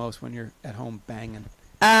you on the most when you're at home banging?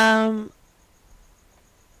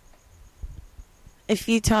 If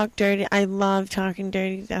you talk dirty, I love talking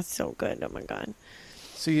dirty. That's so good. Oh my god.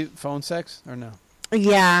 So you phone sex or no?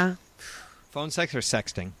 Yeah, Phone sex or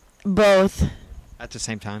sexting both. at the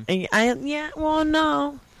same time? Well,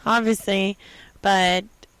 no, obviously, but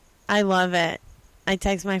I love it. I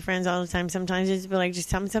text my friends all the time. Sometimes just be like, just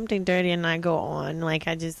tell me something dirty, and I go on. Like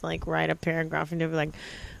I just like write a paragraph, and they'll be like,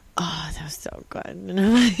 "Oh, that was so good." And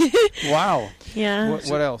I'm like, Wow. yeah.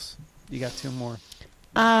 What else? You got two more.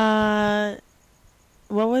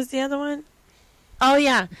 What was the other one? Oh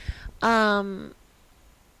yeah. When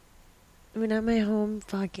I'm at home,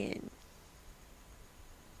 fucking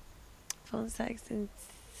phone sex and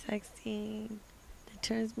sexting that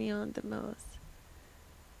turns me on the most.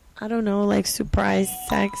 I don't know, like surprise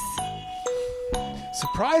sex.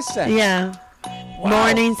 Surprise sex. Yeah. Wow.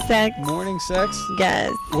 Morning sex. Morning sex.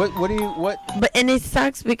 Yes. What do you? And it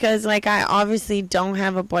sucks because like I obviously don't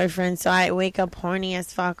have a boyfriend, so I wake up horny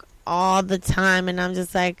as fuck all the time, and I'm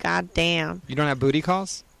just like, God damn. You don't have booty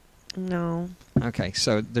calls? No. Okay,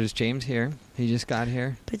 so there's James here. He just got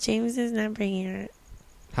here. But James is never here.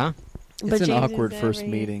 Huh? But It's an James is awkward never first here.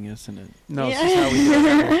 meeting, isn't it? No, Yeah. this is how we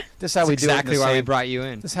do it. This is how That's we do exactly it in the why we San, brought you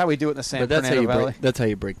in. This is how we do it in the San But that's how Fernando you Valley. break. That's how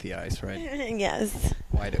you break the ice, right? Yes.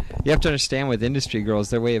 wide open. You have to understand with industry girls,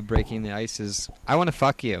 their way of breaking the ice is, I want to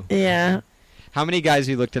fuck you. Yeah. How many guys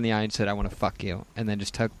you looked in the eye and said, I want to fuck you, and then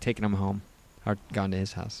just taken them home or gone to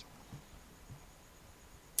his house?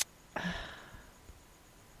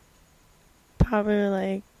 Probably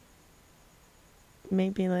like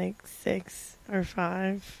maybe like 6 or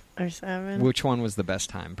 5 or 7. Which one was the best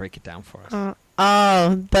time? Break it down for us.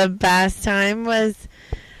 The best time was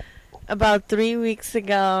about 3 weeks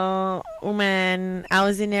ago when I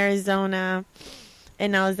was in Arizona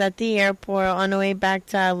and I was at the airport on the way back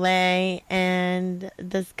to LA, and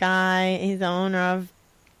this guy, he's the owner of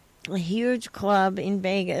a huge club in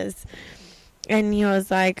Vegas, and he was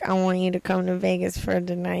like, I want you to come to Vegas for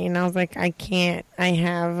the night. And I was like, I can't. I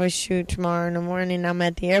have a shoot tomorrow in the morning. I'm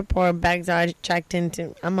at the airport. Bags are checked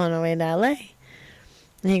into. I'm on the way to LA.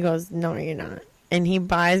 And he goes, no, you're not. And he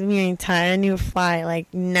buys me an entire new flight,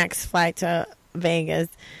 like next flight to Vegas.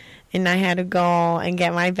 And I had to go and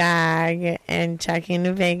get my bag and check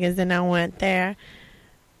into Vegas. And I went there.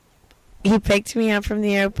 He picked me up from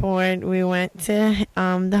the airport. We went to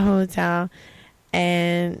the hotel.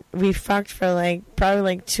 And we fucked for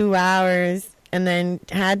probably 2 hours, and then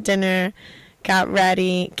had dinner, got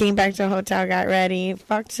ready, came back to the hotel, got ready,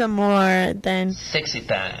 fucked some more, then sexy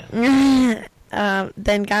time.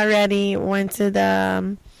 Then got ready, went to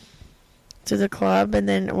the club, and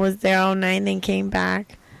then was there all night, then came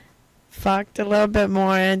back, fucked a little bit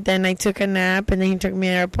more, then I took a nap, and then he took me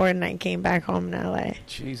to the airport, and I came back home in LA.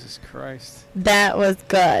 Jesus Christ. That was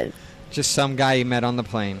good. Just some guy you met on the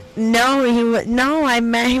plane. No, I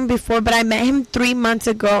met him before, but I met him 3 months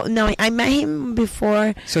ago. No, I met him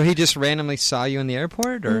before. So he just randomly saw you in the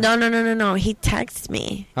airport, or No. He texted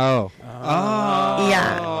me. Oh.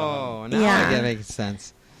 Yeah. Oh, now Yeah. I get making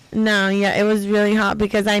sense. No, yeah, it was really hot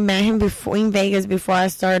because I met him before in Vegas before I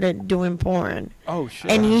started doing porn. Oh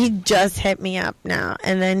shit. And he just hit me up now,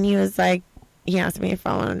 and then he was like, he asked me if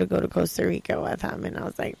I wanted to go to Costa Rica with him, and I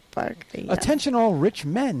was like, fuck. Yeah. Attention, all rich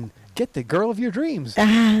men. Get the girl of your dreams.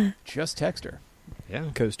 Just text her. Yeah.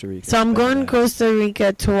 Costa Rica. So I'm going to Costa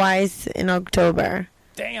Rica twice in October.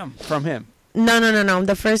 Damn. From him. No.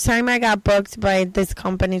 The first time I got booked by this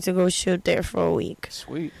company to go shoot there for a week.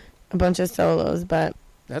 Sweet. A bunch of solos, but...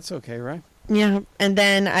 That's okay, right? Yeah. And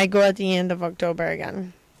then I go at the end of October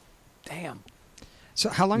again. Damn. So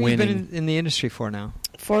how long have you been in the industry for now?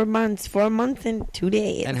 4 months. 4 months and 2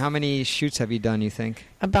 days. And how many shoots have you done, you think?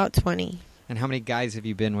 About 20. And how many guys have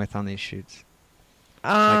you been with on these shoots?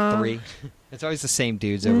 Like 3? It's always the same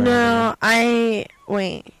dudes over No,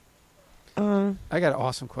 wait. I got an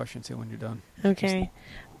awesome question, too, when you're done. Okay.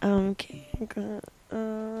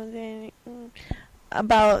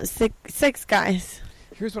 About six guys.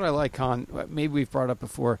 Here's what I like, Con. Maybe we've brought up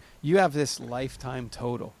before. You have this lifetime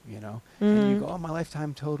total, and you go, my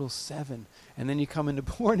lifetime total's 7. And then you come into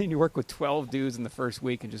porn and you work with 12 dudes in the first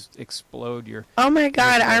week and just explode your... Oh, my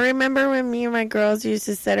God. I remember when me and my girls used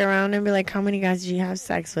to sit around and be like, how many guys did you have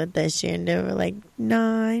sex with this year? And they were like,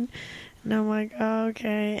 9. And I'm like, oh,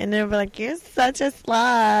 okay. And they were like, you're such a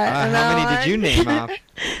slut. How many did you name off?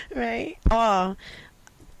 Right. Oh.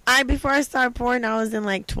 Before I started porn, I was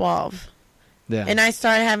in 12. Yeah. And I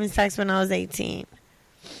started having sex when I was 18.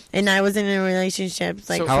 And I was in a relationship.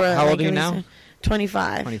 So how old are you now?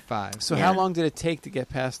 25. 25. So how long did it take to get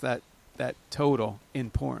past that total in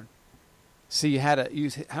porn? So you had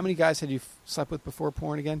how many guys had you slept with before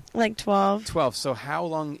porn again? 12. 12. So how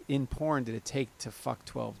long in porn did it take to fuck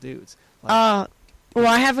 12 dudes? Well,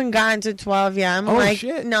 I haven't gotten to 12 yet.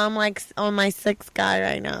 Shit. No, I'm on my 6th guy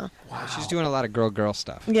right now. Wow. She's doing a lot of girl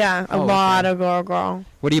stuff. Yeah, a lot of girl.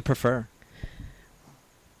 What do you prefer?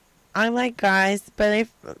 I like guys, but if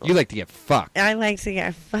you like to get fucked. I like to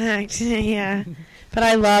get fucked, yeah. But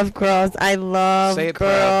I love girls. I love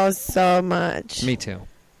girls so much. Me too.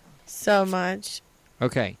 So much.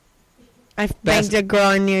 Okay. I banged a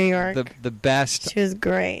girl in New York. The best. She was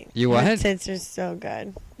great. You what? Her tits are so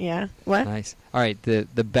good. Yeah. What? Nice. All right. The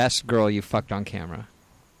best girl you fucked on camera.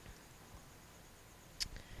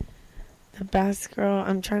 The best girl.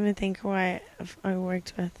 I'm trying to think who I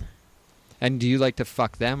worked with. And do you like to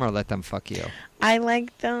fuck them or let them fuck you? I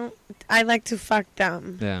like them. I like to fuck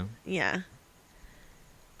them. Yeah. Yeah.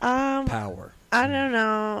 Power. I don't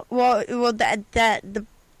know. Well, the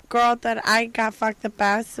girl that I got fucked the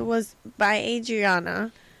best was by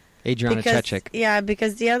Adriana. Adriana Chechik. Yeah,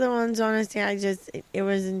 because the other ones, honestly, it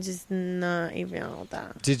wasn't just not even all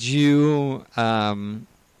that. Did you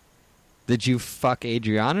fuck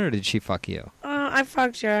Adriana or did she fuck you? I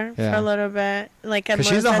fucked her for a little bit, because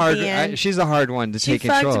she's a hard one to take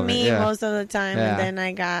control of. She fucked me most of the time, Yeah. and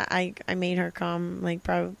then I made her come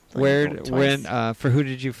probably. For who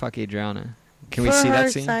did you fuck Adriana? Can we For see her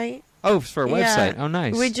that scene? site. Oh, it's for a website. Oh,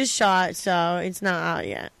 nice. We just shot, so it's not out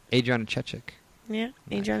yet. Adriana Chechik. Yeah,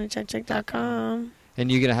 AdrianaChechik.com.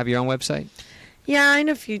 And you going to have your own website? Yeah, in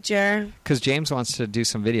the future. Because James wants to do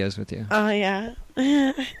some videos with you. Oh, yeah.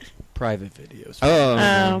 Private videos.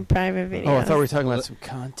 Oh, private videos. Oh, I thought we were talking about some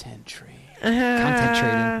content trading. Content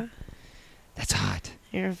trading. That's hot.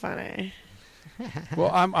 You're funny. Well,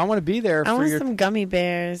 I want to be there I for want your. some gummy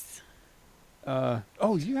bears.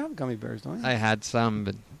 Oh, you have gummy bears, don't you? I had some,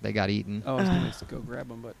 but they got eaten. Oh, I was going to go grab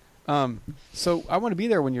them, but so I want to be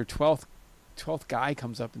there when your 12th guy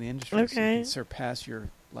comes up in the industry, so you Okay. can surpass your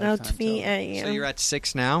I'll lifetime. tweet total. at you. So you're at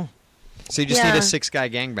 6 now? So you just Yeah. need a 6-guy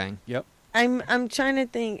gangbang. Yep. I'm trying to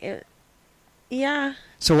think. Yeah.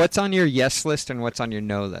 So what's on your yes list and what's on your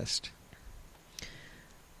no list?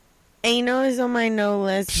 Anal is on my no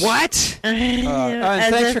list. What? And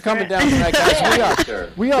thanks for coming down tonight, guys.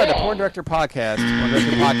 We are the Porn Director Podcast,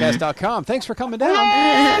 PornDirectorPodcast.com. Thanks for coming down.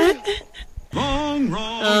 Oh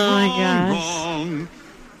my gosh.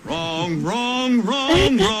 Wrong.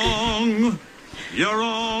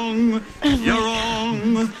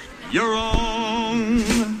 You're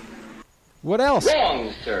wrong. What else?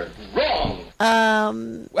 Wrong, sir.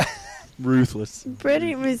 Wrong. Ruthless.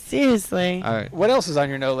 Pretty seriously. All right. What else is on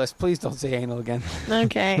your no list? Please don't say anal again.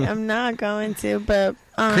 Okay, I'm not going to, but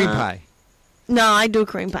Cream pie. No, I do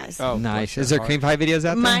cream pies. Oh, Nice. bless Is there your cream pie videos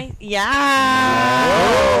out there?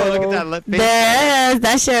 Yeah. Oh, look at that lip face. There is.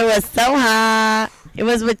 That shit was so hot. It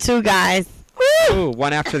was with 2 guys. Woo! Ooh,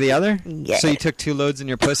 one after the other? Yeah. So you took 2 loads in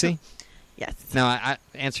your pussy? Yes. Now,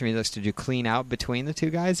 answer me this. Did you clean out between the 2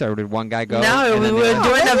 guys, or did one guy go? No, and we then were the other-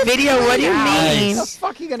 doing a video. What do you mean? How the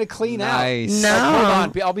fuck are you going to clean out? Nice. No. Hold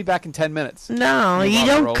on. I'll be back in 10 minutes. No, You you rock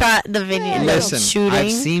don't roll. cut the video. Yeah, Listen, shooting.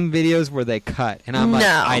 I've seen videos where they cut, and I'm like,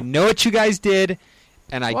 No. I know what you guys did,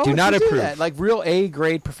 and I Why do would not you do approve. that? Like real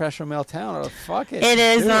A-grade professional male talent. Oh, fuck it. It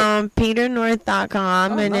is Do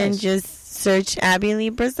peternorth.com, Oh, and then nice. just search Abby Lee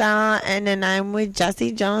Brazil, and then I'm with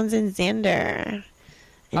Jesse Jones and Xander.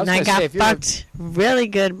 I was And I gonna say, got if you're with- fucked really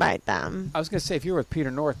good by them. I was going to say, if you're with Peter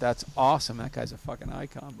North, that's awesome. That guy's a fucking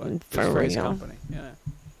icon. But For it's his real. company. Yeah.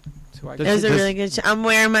 That's who I It was a really good show. I'm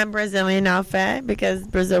wearing my Brazilian outfit because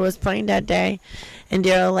Brazil was playing that day, and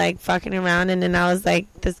they were like fucking around, and then I was like,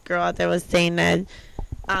 this girl out there was saying that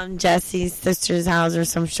Jesse's sister's house or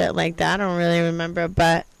some shit like that. I don't really remember,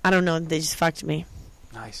 but I don't know. They just fucked me.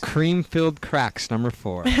 Nice. Cream-filled cracks, number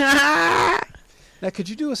 4. Now, could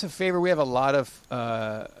you do us a favor? We have a lot of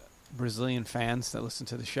Brazilian fans that listen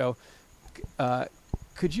to the show.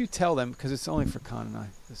 Could you tell them, because it's only for Con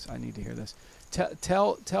and I need to hear this.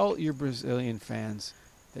 Tell your Brazilian fans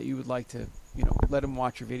that you would like to, let them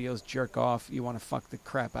watch your videos, jerk off. You want to fuck the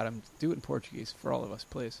crap out of them. Do it in Portuguese for all of us,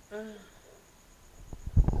 please.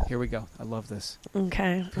 Here we go. I love this.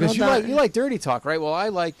 Okay. Because Hold you on. like dirty talk, right? Well, I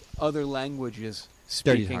like other languages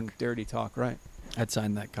Dirty speaking talk. dirty talk, right? I'd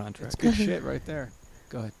sign that That's contract. good shit right there.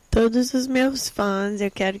 Go ahead. Todos os meus fãs,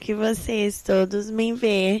 eu quero que vocês todos me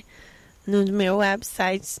vejam no meu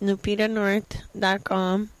website, no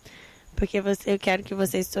peternorth.com, porque eu quero que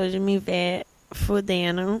vocês todos me vejam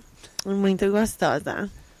fudendo muito gostosa.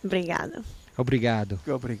 Obrigada. Obrigado.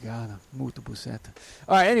 Obrigado. Muito buceta.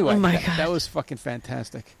 All right, anyway. Oh my that God. was fucking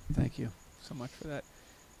fantastic. Thank you so much for that.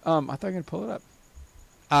 I thought you were going to pull it up.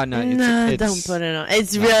 Oh, no. No, don't put it on.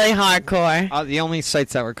 It's really hardcore. The only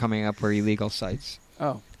sites that were coming up were illegal sites.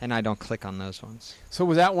 Oh. And I don't click on those ones. So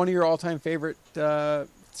was that one of your all-time favorite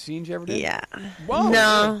scenes you ever did? Yeah. Whoa.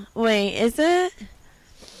 No. Wait, is it?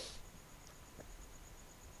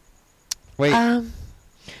 Wait,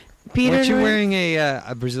 Peter weren't you North- wearing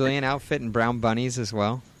a Brazilian outfit and brown bunnies as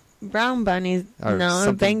well? Brown bunnies? Or No,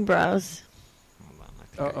 something. Bang Bros.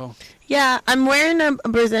 Uh-oh. Yeah, I'm wearing a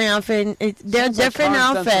Brazilian outfit. They're Sounds like different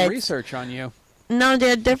Con's done some outfits. research on you. No,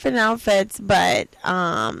 they're different outfits, but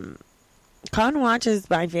Con watches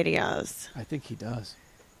my videos. I think he does.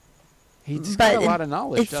 He's But got a lot of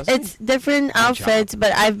knowledge, It's doesn't it's different outfits,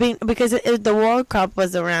 but I've been because the World Cup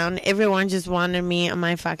was around. Everyone just wanted me on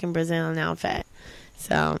my fucking Brazilian outfit.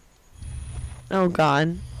 So, oh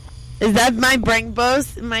god, is that my Bang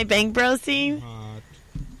Bros? My Bang Bro scene?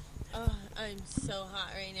 Oh, I'm so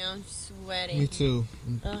hot right now. I'm sweating. Me too.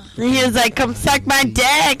 He was like, "Come suck my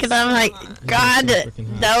dick," and I'm like, "God,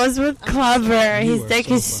 that was with Clever. His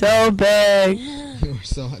dick is so big." You were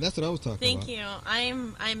so hot. That's what I was talking Thank about.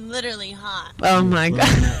 you. I'm literally hot. Oh my You're god!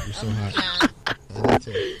 so hot. I did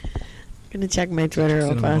too. Gonna check my Twitter real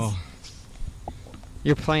Sit on the fast. ball.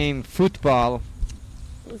 You're playing football.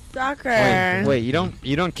 Soccer. Wait, you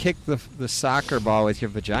don't kick the soccer ball with your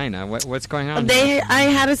vagina. What's going on? I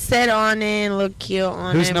had to sit on it and look cute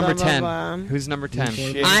on Who's it. number blah, 10? blah, blah. Who's number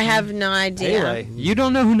 10? I have no idea. Pele. You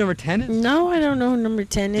don't know who number 10 is? No, I don't know who number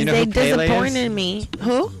 10 is. You know They who Pele disappointed is? me.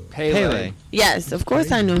 Who? Pele. Yes, of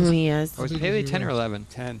course I know who he is. Was Pele 10 or 11?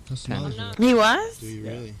 10. How small is it? He was? Do you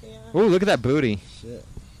really? Ooh, look at that booty. Shit.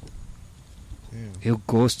 Damn. He'll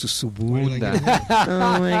goes to Why you like Subunda. it?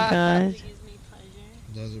 Oh my gosh.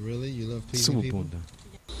 Does it really? You love pleasing people?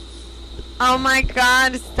 Oh my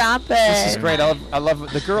god, stop it. This is great. I love it.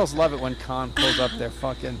 The girls love it when Khan pulls up their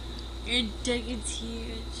fucking. Your dick is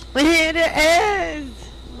huge. It is.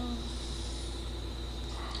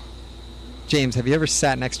 James, have you ever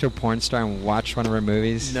sat next to a porn star and watched one of her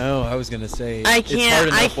movies? No, I was gonna say I it's can't- hard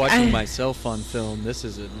enough I- watching I- myself on film. This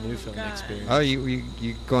is a new film experience. Oh, you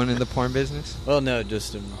going in the porn business? Well, no,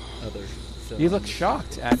 just in other films. You look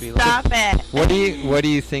shocked, Abby. Stop it. What do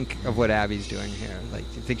you think of what Abby's doing here? Like,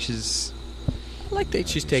 do you think she's? I like that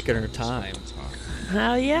she's taking her time.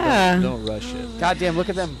 Hell yeah. Don't rush it. Goddamn! Look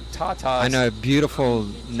at them tatas. I know, beautiful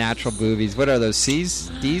natural boobies. What are those? C's?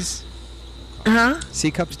 D's? Huh?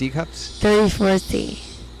 C cups? D cups? 34C.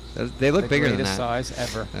 They look The bigger than greatest that. size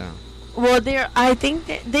ever. Yeah. Well, I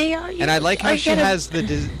think they are. And I like how I she gotta- has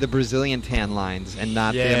the Brazilian tan lines and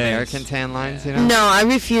not the Yes. American tan lines. You know? No, I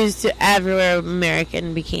refuse to ever wear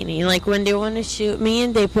American bikini. Like when they want to shoot me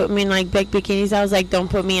and they put me in like big bikinis, I was like, "Don't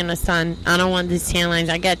put me in the sun. I don't want these tan lines.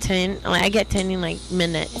 I get tan in like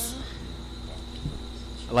minutes."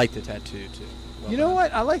 I like the tattoo too. You know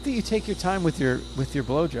what? I like that you take your time with your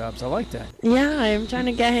blowjobs. I like that. Yeah, I'm trying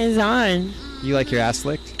to get his on. You like your ass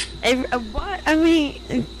licked? What? I mean,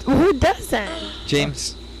 who doesn't?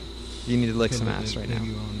 James, you need to lick some Put ass that right now.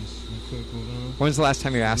 baby on this real quick, hold on. When's the last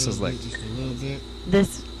time your ass A was little licked? bit, just a little bit.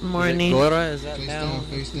 This morning. Agora, is that Face now? down,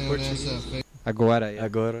 face down, ass Portuguese? up, face. Agora. Yeah.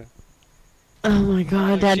 Agora. Oh my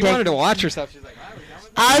god, that She dick. wanted to watch herself. She's like,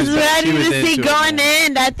 I was She was ready to into see it, going man.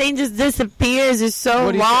 in. That thing just disappears. It's so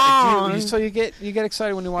What do long. so you get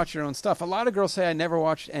excited when you watch your own stuff. A lot of girls say I never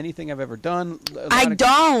watched anything I've ever done. I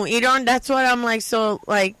don't. You don't. That's what I'm like. So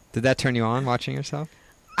like, did that turn you on watching yourself?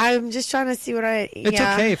 I'm just trying to see what I. It's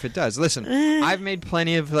yeah. okay if it does. Listen, I've made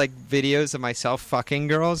plenty of like videos of myself fucking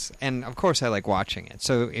girls, and of course I like watching it.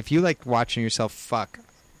 So if you like watching yourself fuck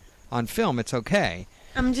on film, it's okay.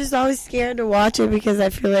 I'm just always scared to watch it because I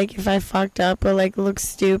feel like if I fucked up or like look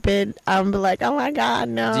stupid, I'm be like, oh my god,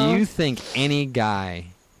 no. Do you think any guy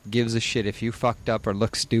gives a shit if you fucked up or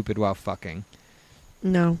look stupid while fucking?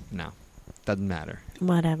 No. No. Doesn't matter.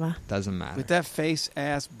 Whatever. Doesn't matter. With that face,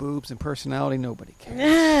 ass, boobs, and personality, nobody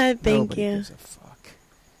cares. Thank Nobody you. gives a fuck.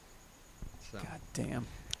 God damn.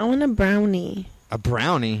 I want a brownie. A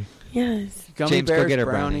brownie? Yes. Gummy James, go bears, get her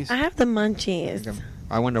brownies. I have the munchies.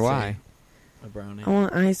 I wonder why. A brownie. I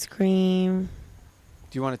want ice cream.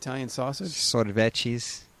 Do you want Italian sausage?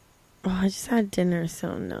 Sorvecci's. Oh, I just had dinner,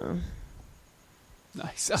 so no.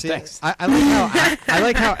 Nice. Oh, See, thanks. I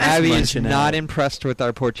like how Abby is munching not out. impressed with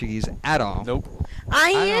our Portuguese at all. Nope.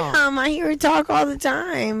 I know. am. I hear her talk all the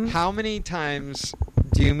time. How many times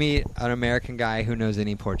do you meet an American guy who knows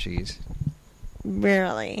any Portuguese?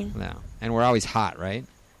 Rarely. No. And we're always hot, right?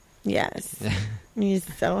 Yes. You're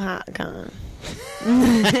so hot, Con.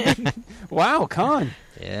 Wow, Con.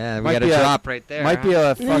 Yeah, we Might got a be drop right there. Might huh? be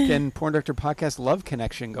a fucking Porn Director Podcast love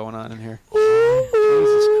connection going on in here.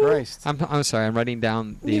 Jesus Christ. I'm sorry. I'm writing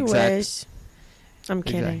down the You exact. wish. I'm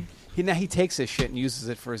kidding. He takes this shit and uses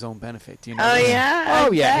it for his own benefit. Do you know? Oh, that? yeah?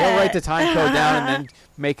 Oh I yeah. He'll bet. write the time code down and then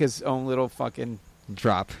make his own little fucking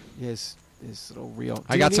Drop. his little reel.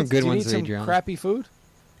 I got some good ones, Do you need Adriana. some crappy food?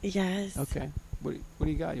 Yes. Okay. What do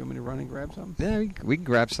you got? You want me to run and grab something? Yeah, we can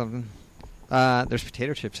grab something. There's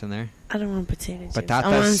potato chips in there. I don't want potato chips. I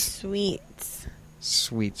Batatas. want sweets.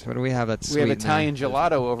 Sweets. What do we have that's We sweet have in there? Italian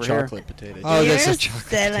gelato over here. Chocolate potato. Oh, there's You're some chocolate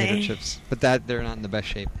potato silly. chips. But they're not in the best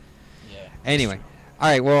shape. Yeah. Anyway. All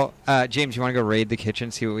right, well, James, you want to go raid the kitchen,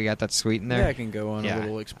 see what we got that's sweet in there? Yeah, I can go on a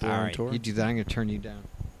little exploring All right. tour. You do that, I'm going to turn you down.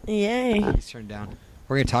 Yay. He's turned down.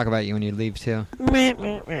 We're going to talk about you when you leave, too.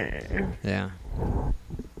 Yeah.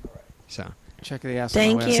 So. Check the ass.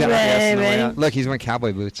 Thank on the way you, out. Check the ass on the way baby. out. Look, he's wearing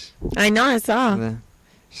cowboy boots. I know, I saw. Yeah.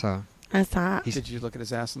 So. I saw. Did you look at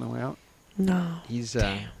his ass on the way out? No.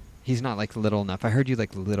 He's not like little enough. I heard you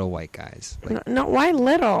like little white guys. Like, No, why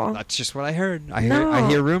little? that's just what I heard. I No.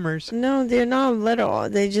 hear rumors. No, they're not little.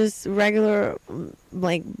 They're just regular,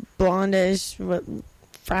 like, blondish with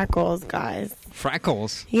freckles guys.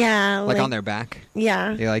 Freckles. Yeah. Like on their back.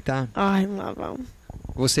 Yeah. You like that? Oh, I love them.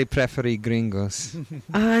 Você prefere gringos?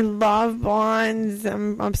 I love blondes.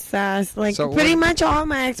 I'm obsessed. Like, So pretty what- much all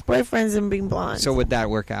my ex-boyfriends have been blondes. So would that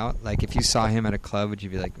work out? Like, if you saw him at a club, would you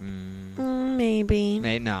be like, maybe.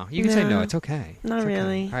 no? You can say no. No. It's okay. Not It's okay.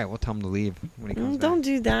 really. All right, we'll tell him to leave when he comes back. Don't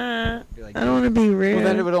do that. like, I don't want to be rude. Well,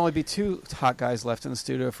 then it would only be 2 hot guys left in the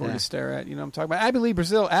studio for you Yeah. to stare at. You know what I'm talking about? Abby Lee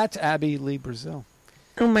Brazil, at Abby Lee Brazil.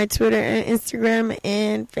 On my Twitter and Instagram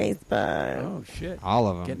and Facebook. Oh, shit. All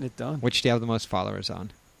of them. Getting it done. Which do you have the most followers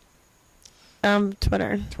on?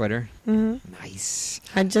 Twitter. Twitter? hmm Nice.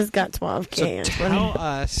 I just got 12K So on tell Twitter.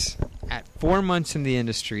 us, at 4 months in the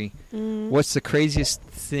industry, Mhm. what's the craziest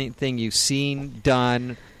thing you've seen,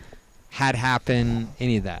 done, had happen,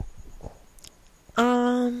 any of that?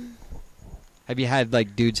 Have you had,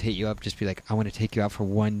 like, dudes hit you up, just be like, I want to take you out for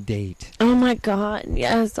one date? Oh my God.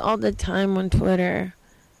 Yes, all the time on Twitter.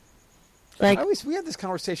 Like, we had this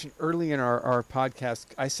conversation early in our podcast.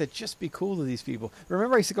 I said, just be cool to these people.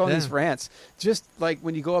 Remember, I used to go on these Yeah. rants. Just like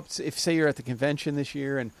when you go up, if say you're at the convention this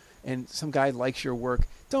year and some guy likes your work,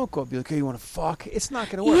 don't go up and be like, hey, you want to fuck? It's not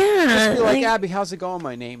going to work. Yeah, Just be like, like- Abby, how's it going?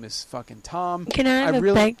 My name is fucking Tom. Can I have a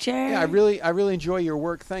really, picture? Yeah, I really enjoy your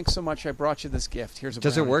work. Thanks so much. I brought you this gift. Here's a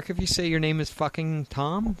Does it brownie. work if you say your name is fucking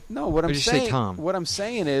Tom? No, what Or I'm did you saying. say Tom? What I'm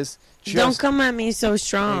saying is, just don't come at me so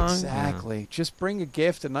strong. Exactly. Just bring a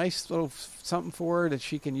gift, a nice little something for her that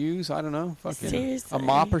she can use. I don't know, fucking Seriously. a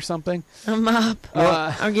mop or something. A mop.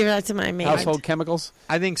 I'll give that to my maid. Household chemicals.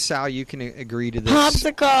 I think, Sal, you can agree to this.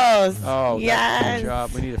 Popsicles. Oh, yes. good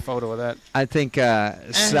job. We need a photo of that. I think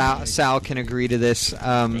Sal can agree to this.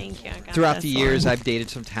 Thank you. I got Throughout this the years, one. I've dated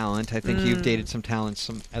some talent. I think you've dated some talent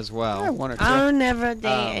as well. Yeah, one or two. I'll never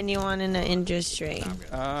date anyone in the industry.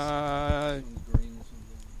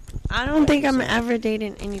 I don't think I'm ever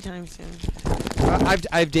dating anytime soon.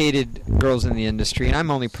 I've dated girls in the industry, and I'm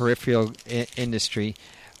only peripheral industry,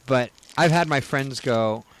 but I've had my friends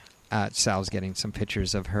go. Sal's getting some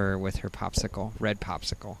pictures of her with her popsicle, red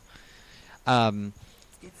popsicle.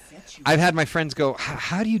 I've had my friends go,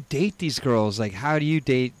 how do you date these girls? Like, how do you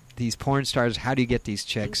date these porn stars? How do you get these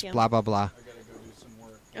chicks? Thank you. Blah, blah, blah.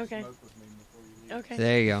 Okay. Okay.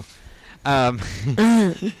 There you go.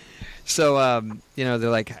 So, they're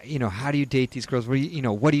like, how do you date these girls? What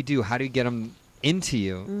do you do? How do you get them into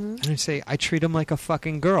you? And I say, I treat them like a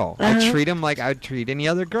fucking girl. I treat them like I would treat any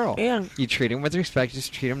other girl. Yeah. You treat them with respect.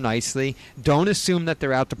 Just treat them nicely. Don't assume that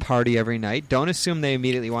they're out to party every night. Don't assume they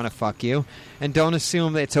immediately want to fuck you. And don't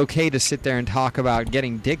assume that it's okay to sit there and talk about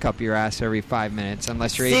getting dick up your ass every 5 minutes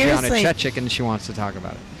unless you're Adriana Seriously. Chechik and she wants to talk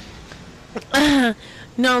about it.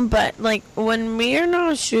 No, but like when we're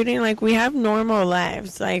not shooting, like we have normal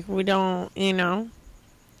lives. Like we don't,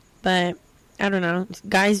 But I don't know.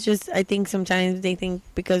 Guys just, I think sometimes they think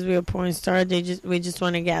because we're a porn star, we just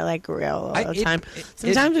want to get like real all the time.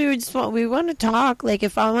 Sometimes we want to talk. Like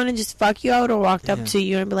if I want to just fuck you, I would have walked up to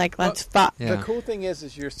you and be like, let's fuck. The cool thing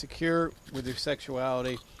is you're secure with your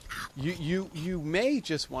sexuality. You may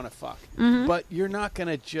just want to fuck, but you're not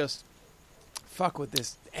gonna just fuck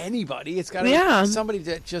with anybody. It's got to be somebody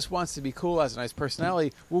that just wants to be cool, has a nice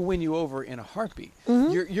personality, will win you over in a heartbeat.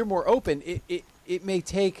 You're more open. It may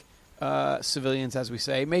take civilians, as we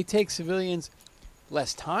say, it may take civilians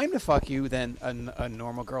less time to fuck you than a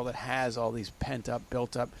normal girl that has all these pent up,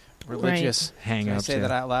 built up religious hang-ups. Can I say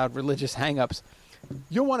that out loud? Religious hang-ups.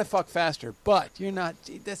 You'll want to fuck faster, but you're not.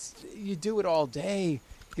 You do it all day.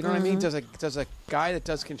 You know what I mean? Does a guy that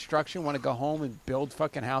does construction want to go home and build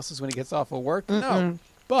fucking houses when he gets off of work? No.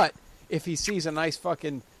 But if he sees a nice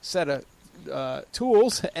fucking set of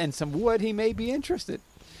tools and some wood, he may be interested.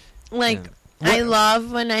 Like, I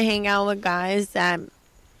love when I hang out with guys that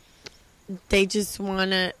they just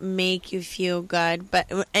want to make you feel good,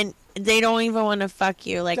 and they don't even want to fuck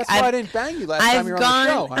you. Like, that's why I didn't bang you last time you were on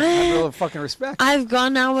the show. I have real fucking respect. I've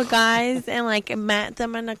gone out with guys and like met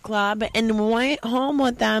them in a club and went home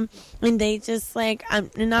with them, and they just like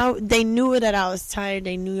now they knew that I was tired.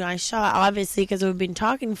 They knew I shot, obviously, because we've been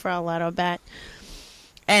talking for a little bit,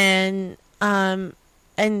 and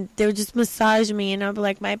they would just massage me, and I'd be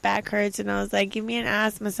like, my back hurts, and I was like, give me an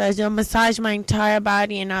ass massage. They'll massage my entire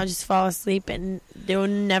body, and I'll just fall asleep, and they will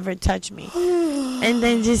never touch me, and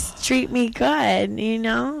then just treat me good,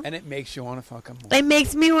 And it makes you want to fuck them more. It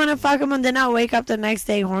makes me want to fuck them, and then I'll wake up the next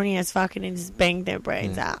day horny as fucking and just bang their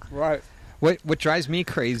brains out. Right. What drives me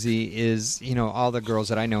crazy is, all the girls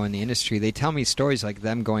that I know in the industry, they tell me stories like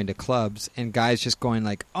them going to clubs and guys just going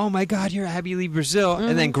like, oh my God, you're Abby Lee Brazil,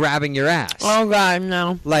 and then grabbing your ass. Oh God,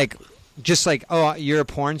 no. Like, just like, oh, you're a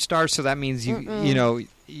porn star, so that means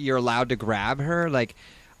you're allowed to grab her. Like,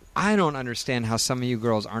 I don't understand how some of you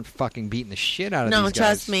girls aren't fucking beating the shit out of these guys. No,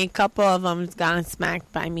 trust me, a couple of them's gotten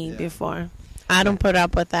smacked by me before. I don't put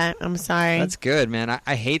up with that. I'm sorry. That's good, man.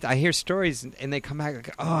 I hear stories and they come back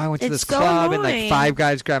like, oh, I went to this so club and annoying. like 5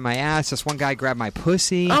 guys grabbed my ass. This one guy grabbed my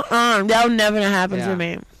pussy. That'll never happen Yeah. to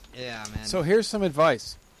me. Yeah, man. So here's some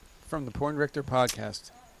advice from the Porn Director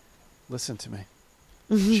podcast. Listen to me.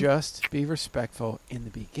 Mm-hmm. Just be respectful in the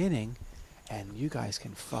beginning, and you guys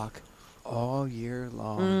can fuck all year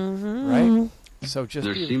long, right? So just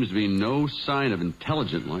There be, seems to be no sign of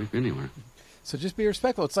intelligent life anywhere. so just be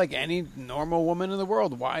respectful. It's like any normal woman in the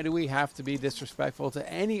world. Why do we have to be disrespectful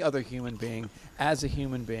to any other human being as a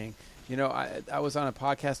human being? You know, I was on a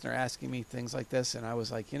podcast and they're asking me things like this, and I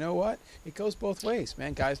was like, you know what? It goes both ways,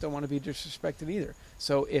 man. Guys don't want to be disrespected either.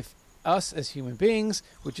 So if us as human beings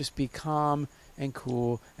would just be calm and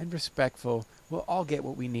cool and respectful, we'll all get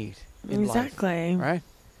what we need in Exactly. life, right?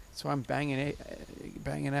 So I'm banging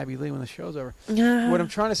Abby Lee when the show's over. Yeah. What I'm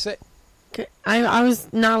trying to say... I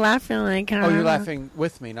was not laughing like... Oh, you're laughing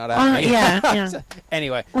with me, not at me. Yeah.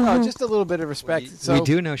 Anyway, Mhm. just a little bit of respect. we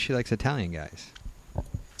do know she likes Italian guys.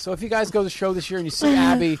 So if you guys go to the show this year and you see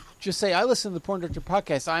Abby, just say, I listen to the Porn Director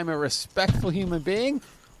podcast. I'm a respectful human being.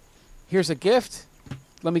 Here's a gift.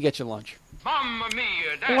 Let me get you lunch. Mamma mia,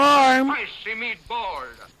 that's Or- spicy meatball.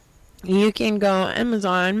 You can go on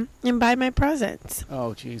Amazon and buy my presents.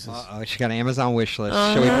 Oh, Jesus. Oh, she got an Amazon wish list.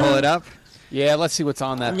 Shall we pull it up? Yeah, let's see what's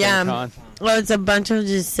on that Yeah. thing, Con. Well, it's a bunch of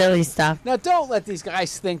just silly stuff. Now, don't let these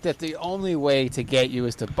guys think that the only way to get you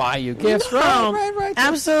is to buy you gifts. No, Right.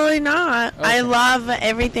 absolutely not. Okay. I love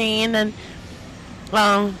everything, and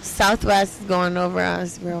then Southwest is going over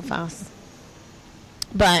us real fast.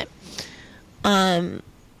 But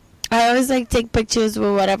I always like take pictures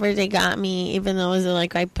with whatever they got me, even though it was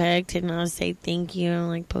like I picked, and I'll say thank you and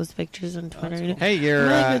like post pictures on Twitter. Hey, your I'm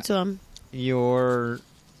really good to 'em. your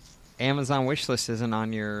Amazon wish list isn't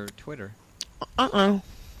on your Twitter. How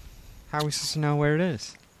are we supposed to know where it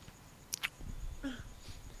is?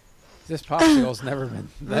 This popsicle's never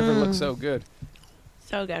looked so good.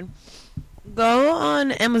 So good. Go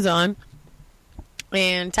on Amazon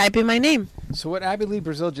and type in my name. So what Abby Lee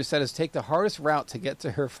Brazil just said is take the hardest route to get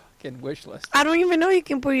to her fucking wish list. I don't even know you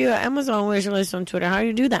can put your Amazon wish list on Twitter. How do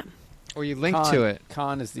you do that? Or you link Con, to it.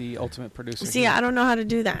 Con is the ultimate producer. See, I don't know how to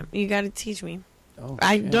do that. You got to teach me. Oh,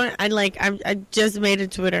 I shit. don't. I just made a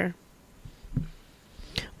Twitter.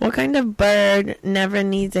 What kind of bird never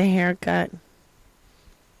needs a haircut?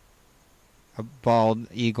 A bald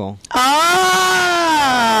eagle.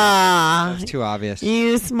 Ah! That's too obvious.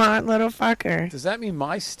 You smart little fucker. Does that mean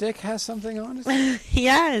my stick has something on it?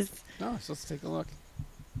 Yes. No, so let's take a look.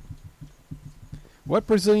 What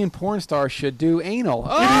Brazilian porn star should do anal?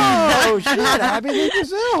 Oh, shit, Abby Lee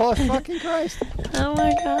Brazil. Oh, fucking Christ. Oh,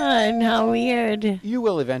 my God. How weird. You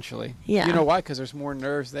will eventually. Yeah. You know why? Because there's more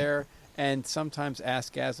nerves there, and sometimes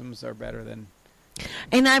askgasms are better than...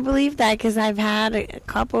 And I believe that because I've had a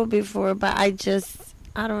couple before, but I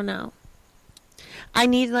don't know. I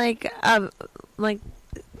need like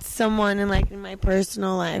someone in my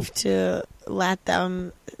personal life to let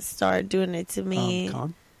them start doing it to me.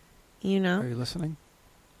 Con? You know? Are you listening?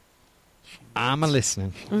 I'm a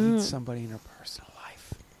listening. She needs somebody in her personal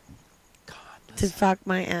life. To fuck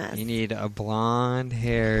my ass. You need a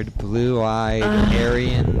blonde-haired, blue-eyed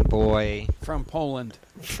Aryan boy. From Poland.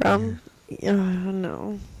 From...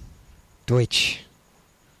 no. Deutsch.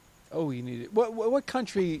 Oh, you need it. What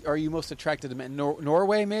country are you most attracted to men?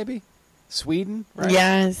 Norway, maybe? Sweden? Right?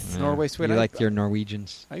 Yes. Norway, Sweden. You like your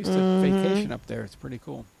Norwegians. I used to vacation up there. It's pretty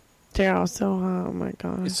cool. They're all so hot. Oh, my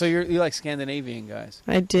God. So you like Scandinavian guys?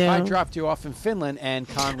 I do. If I dropped you off in Finland and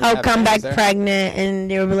Con would I'll have come back friends there. pregnant, and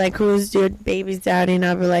they'll be like, who's your baby's daddy? And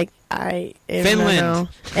I'll be like, I don't Finland. know.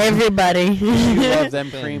 Everybody. You love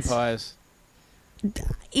them cream pies.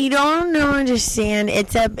 You don't understand. I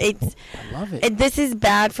love it. This is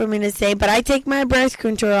bad for me to say, but I take my birth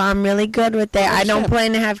control. I'm really good with it. I don't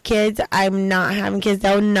plan to have kids. I'm not having kids.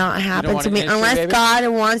 That will not happen want to an me instant unless baby? God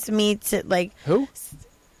wants me to Who?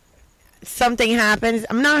 Something happens.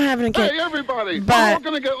 I'm not having a kid. Hey, everybody, we're But- all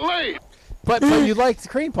going to get laid. But you like the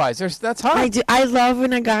cream pies. That's hot. I do. I love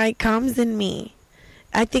when a guy comes in me.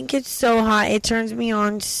 I think it's so hot. It turns me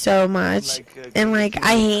on so much. And I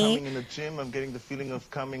hate. Coming in the gym, I'm getting the feeling of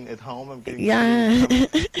coming at home. I'm getting the feeling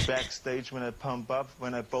of coming backstage when I pump up.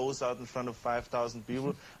 When I pose out in front of 5,000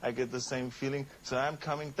 people, I get the same feeling. So I'm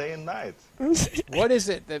coming day and night. What is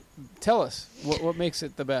it that? Tell us. What makes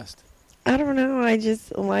it the best? I don't know. I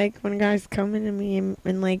just like when guys come into me and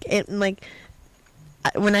when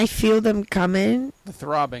I feel them coming, The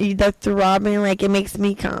throbbing. it makes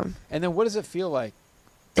me come. And then what does it feel like?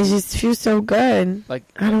 It just feels so good. Like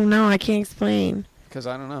I don't know. I can't explain. Because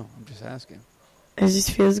I don't know. I'm just asking. It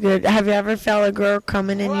just feels good. Have you ever felt a girl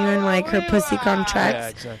coming in you and like her pussy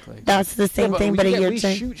contracts? Yeah, exactly. That's the same thing, but you're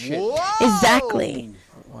saying shoot shit. exactly.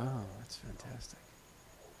 Wow, that's fantastic.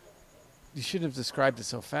 You shouldn't have described it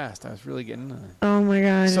so fast. I was really getting into it. Oh my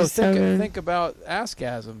god, So it's so good. think about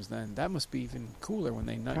askasms then. That must be even cooler when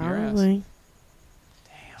they nut your ass. Probably.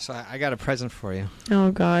 So I got a present for you.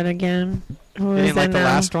 Oh god, again. Who You is didn't like it the now?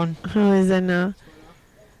 last one? Who is it now?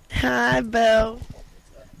 Hi, Bill.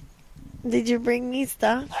 Did you bring me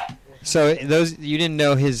stuff? So those you didn't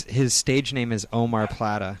know his stage name is Omar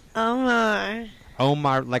Plata. Omar.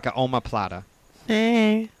 Omar, like a Oma Plata.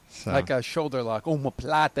 Hey. So. Like a shoulder lock. Uma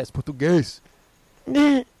plata es português.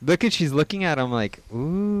 Look at, she's looking at him like,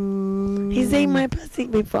 ooh. He's ate my pussy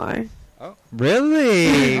before. Oh,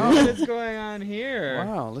 really? Oh. What is going on here?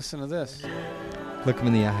 Wow, listen to this. Look him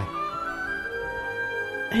in the eye.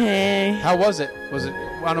 Hey. How was it? Was it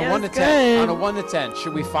on a It 1 to was 10? good. On a 1 to 10,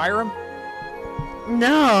 should we fire him?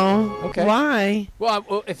 No. Okay. Why?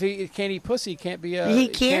 Well, if he can't eat pussy, he can't be a. He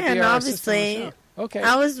can't can, be our assistant on the obviously. show.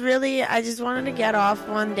 Okay. I just wanted to get off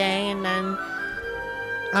one day and then,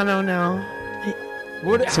 I don't know.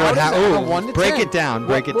 What, So how what does hap- it on a ooh, 1 to break 10? it down,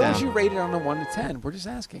 break it What down. would you rate it on a 1 to 10? We're just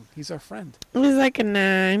asking. He's our friend. It was like a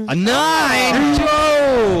 9. A 9!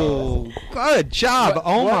 Joe! Good job,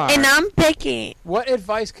 Omar. And I'm picky. What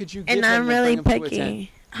advice could you give And him I'm to really bring him to a 10?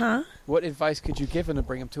 picky. Huh? What advice could you give him to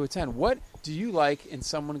bring him to a 10? What do you like in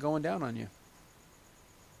someone going down on you?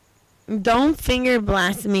 Don't finger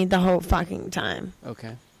blast me the whole fucking time.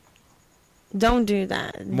 Okay. Don't do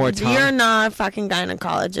that. More tongue? You're not a fucking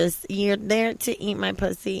gynecologist. You're there to eat my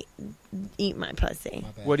pussy. Eat my pussy.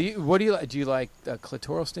 What do you like? Do you like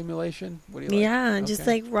clitoral stimulation? What do you like? Yeah, just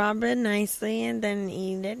Okay. like rub it nicely and then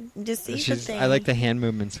eat it. Just eat the thing. I like the hand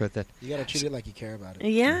movements with it. You gotta treat it like you care about it.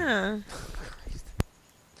 Yeah.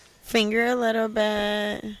 Finger a little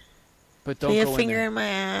bit. But don't Put your go in finger there. in my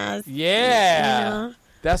ass. Yeah. You know?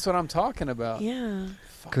 That's what I'm talking about. Yeah.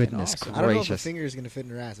 Goodness awesome. I don't know if the gracious. finger is gonna fit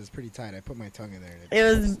in her ass. It's pretty tight. I put my tongue in there. And It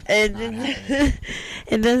was.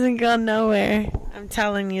 It doesn't go nowhere. I'm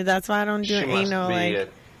telling you. That's why I don't do She must anal. be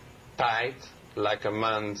Like. tight, like a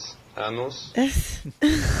man's anus.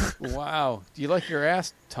 Wow. Do you like your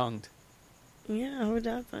ass tongued? Yeah. Who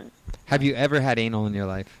doesn't? Have you ever had anal in your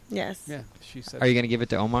life? Yes. Yeah. She said. Are you going to give it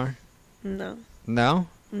to Omar? No. No?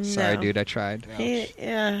 Sorry, No. dude. I tried.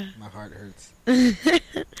 Yeah. my heart hurts.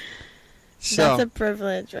 So, That's a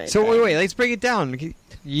privilege, right? so there. wait. Let's break it down.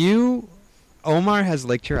 Omar has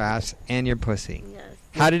licked your ass and your pussy. Yes.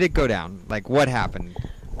 How did it go down? Like, what happened?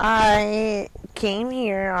 I came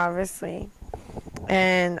here, obviously,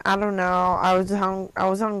 and I don't know. I was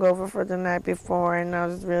hungover for the night before, and I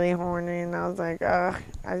was really horny, and I was like, ugh,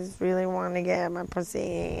 I just really want to get my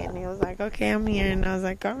pussy. And he was like, okay, I'm here, and I was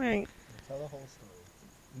like, all right. Tell the whole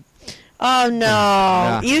story. Oh no,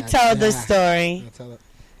 Yeah. you tell the story. Tell it.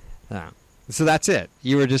 Yeah. So that's it.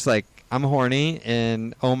 You were just like, I'm horny,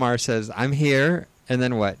 and Omar says, I'm here. And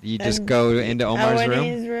then what? You just And go into I Omar's went room?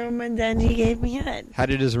 in his room, and then he gave me head. How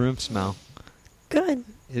did his room smell? Good.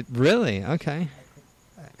 It really? Okay.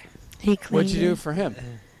 He cleaned What'd you do it. for him?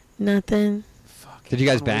 Nothing. Did you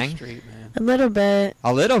guys On Wall bang? Street, man. A little bit.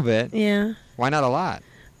 A little bit? Yeah. Why not a lot?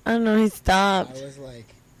 I don't know. He stopped. I was like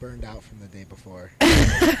burned out from the day before.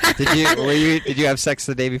 Did you have sex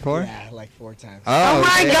the day before? Yeah, like 4 times. Oh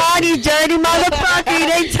my okay. God, you dirty motherfucker! You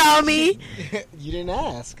didn't tell me. You didn't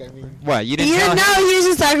ask. I mean, What? You didn't You tell know, him? he was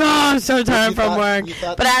just like, oh, I'm so tired You from thought- work. you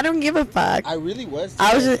thought- But I don't give a fuck. I really was.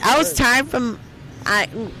 I was tired. tired from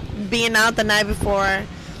being out the night before.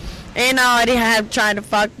 And I already had tried to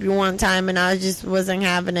fuck you one time, and I just wasn't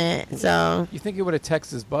having it. So, You think he would have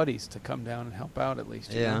texted his buddies to come down and help out at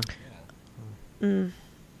least? you Yeah. know?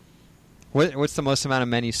 What's the most amount of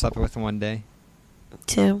men you slept with in one day?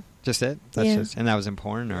 2. Just it? That's Yeah. just, and that was in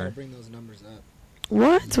porn, You gotta or bring those numbers up.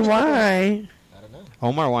 What? Why? I don't know.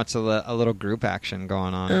 Omar wants a little group action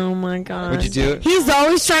going on. Oh my God. Would you do it? He's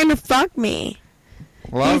always trying to fuck me.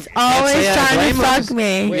 Well, He's always can't say I trying to blame him. fuck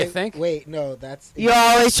me. You think? Wait, no, that's You're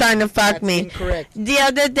always trying to fuck that's me. incorrect. The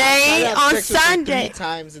other day I had on sex with him Sunday. 3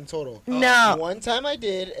 times in total. No. One time I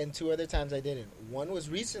did, and 2 other times I didn't. One was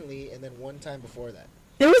recently, and then 1 time before that.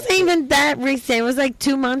 It wasn't even that recent. It was like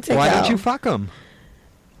 2 months ago. Why don't you fuck him?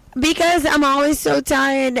 Because I'm always so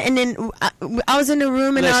tired. And then I was in the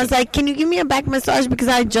room and I was Listen. like, can you give me a back massage because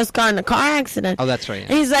I just got in a car accident. Oh, that's right.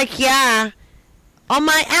 And he's like, yeah. On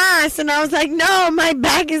my ass. And I was like, no, my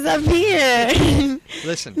back is up here.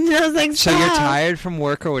 Listen. And I was like, So you're stop. tired from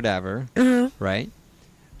work or whatever, Uh-huh. right?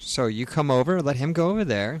 So you come over, let him go over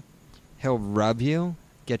there. He'll rub you,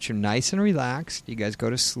 get you nice and relaxed. You guys go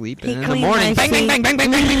to sleep, He and in the cleaned morning, my bang, bang, feet. bang, bang,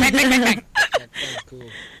 bang, bang, bang, bang, bang, bang. That sounds cool.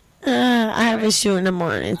 I have have a shoot in the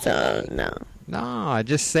morning, so no. No, I'm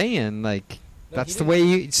just saying, like, that's the way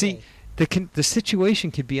you see. The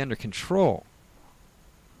situation could be under control.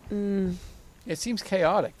 It seems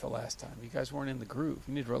chaotic the last time. You guys weren't in the groove.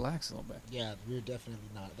 You need to relax a little bit. Yeah, we were definitely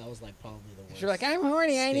not. That was like probably the worst. You're like, I'm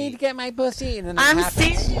horny. I need to get my pussy. And then it I'm happens.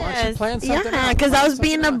 serious. Why don't you plan something Yeah, out? because I was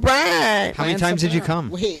being a brat. How many times did you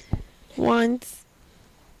come? Wait. Once.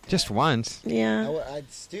 Just once. Yeah.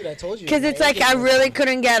 Dude, I told you. Because it's like I really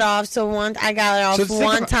couldn't get off, so once I got it off So think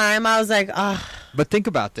one about- time, I was like, ugh. But think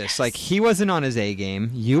about this: like, he wasn't on his A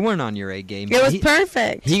game. You weren't on your A game. It was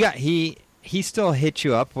perfect. He still hit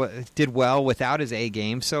you up. Did well without his A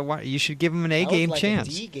game. So why, you should give him an A game like chance.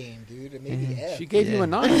 A D game, dude. It maybe F. She gave you a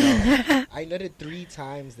 9. I nutted 3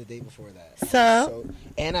 times the day before that. So?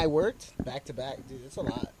 And I worked back to back, dude. It's a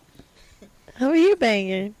lot. Who are you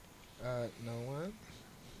banging? No one.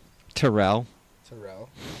 Terrell.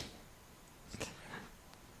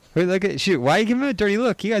 Wait, look at shoot. Why are you giving him a dirty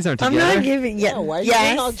look? You guys aren't I'm together. not giving. Yeah. Why are you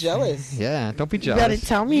getting all jealous? Yeah, don't be You jealous. gotta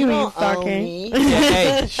tell me who you fucking.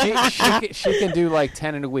 Hey, she can do like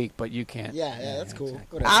 10 in a week, but you can't. Yeah, that's cool.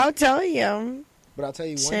 Exactly. I'll tell you. But I'll tell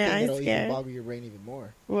you one Shit, thing I'm that'll even scared. boggle your brain even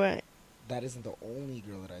more. What? That isn't the only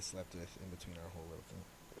girl that I slept with in between our whole little thing.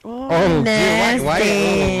 Oh, dude, why?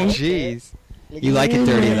 nasty. Oh, jeez. You like it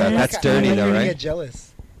dirty though. That's dirty though, You're gonna right? get jealous.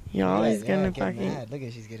 You're always gonna get fucking. mad. Look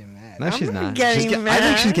at she's getting mad. No, she's I'm not. getting I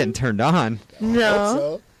think she's mad. getting turned on.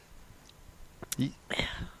 No. So.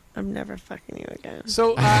 I'm never fucking you again.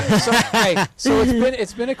 So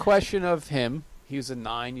it's been a question of him. He was a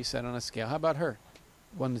 9. You said on a scale. How about her?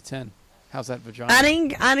 1 to 10. How's that vagina? I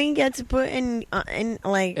didn't get to put in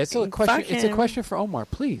like. It's a question. fucking- It's a question for Omar.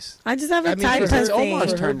 Please. I just have a I mean, tight for her- pussy.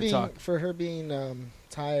 Omar's for her turn to being, talk. for her being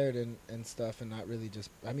tired and stuff and not really just.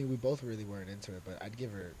 I mean, we both really weren't into it, but I'd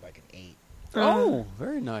give her like an 8. Oh,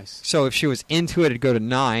 very nice. So if she was into it, it'd go to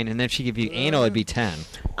 9, and then if she give you anal, it'd be 10.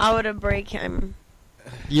 I would have break him.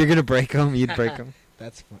 You're gonna break him. You'd break him.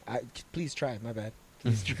 That's fun. Please try. My bad.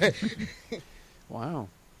 Please try. Wow.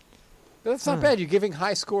 That's not bad. You're giving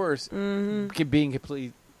high scores, Mm-hmm. being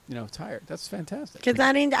completely, tired. That's fantastic. Because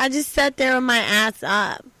I just sat there with my ass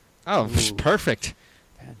up. Oh, perfect.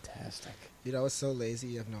 Fantastic. Dude, I was so lazy.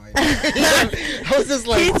 You have no idea. I was just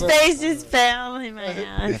like. His face just fell in my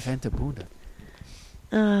ass. Bunda.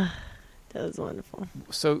 That was wonderful.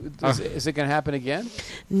 So is it going to happen again?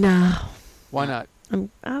 No. Why not? I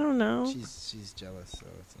don't know. She's jealous, so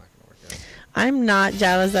it's not gonna work out. I'm not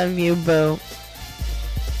jealous of you, boo.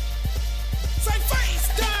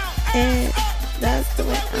 And that's the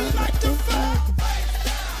way I like to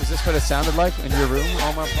fuck. Is this what it sounded like in your room,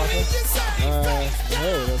 Omar Plata? No,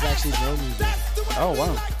 it was actually no music. Oh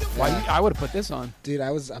wow! Why? I would have put this on. Dude,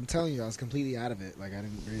 I'm telling you, I was completely out of it. Like I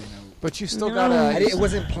didn't really know. But you still got a. It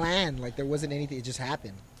wasn't planned. Like there wasn't anything. It just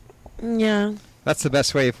happened. Yeah. That's the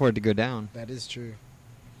best way for it to go down. That is true.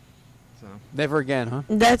 So Never again, huh?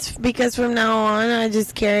 That's because from now on, I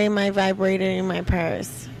just carry my vibrator in my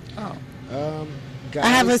purse. Oh. Guys, I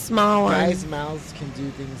have a small one. Guys' mouths can do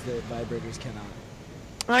things that vibrators cannot.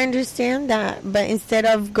 I understand that, but instead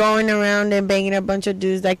of going around and banging a bunch of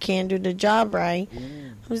dudes that can't do the job right,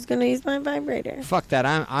 I'm just gonna use my vibrator. fuck that.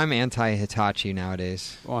 I'm anti Hitachi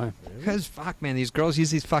nowadays. Why? Because fuck, man, these girls use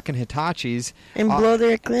these fucking Hitachis And blow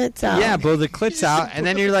their clits out. Yeah, blow their clits out, and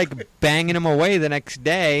then you're like banging them away the next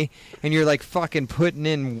day, and you're like fucking putting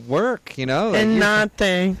in work, Like, And you're-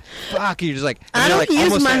 nothing. Fuck, you're just like. I you're don't like, use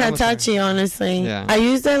almost my there, almost there. Hitachi, honestly. Yeah. I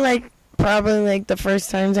used it probably the first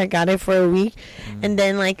times I got it for a week, and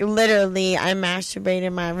then literally I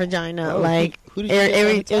masturbated my vagina. Who did you get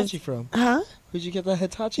that Hitachi from? Huh? Who'd you get that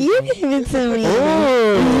Hitachi You from? gave it to me.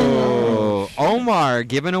 Oh, Omar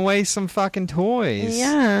giving away some fucking toys.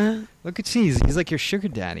 Yeah. Look at cheese. He's like your sugar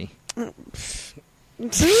daddy.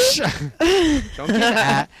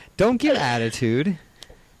 Don't give attitude.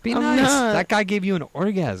 Be I'm nice. not. That guy gave you an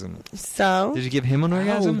orgasm. So? Did you give him an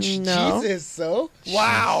orgasm? No. Jesus, so?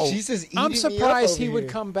 Wow. Jesus, eating I'm me surprised up he over would here.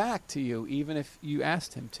 come back to you, even if you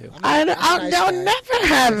asked him to. That'll never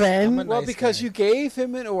happen. Well, because you gave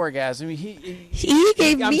him an orgasm. He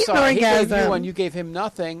gave I'm me an sorry, He gave you orgasm. one. You gave him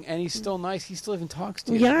nothing, and he's still nice. He still even talks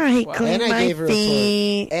to you. Yeah, he Wow. cleaned And I my gave her a toy.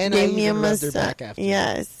 feet, And I gave me a even rubbed her massage. back after.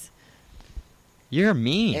 Yes. You're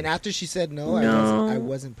mean. And after she said no, No. I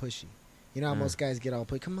wasn't pushy. You know how most guys get all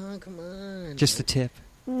put. Come on. Just a tip.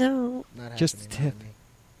 No. Not Just a happening, tip. not me.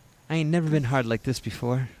 I ain't never been hard like this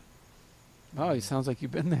before. Oh, he sounds like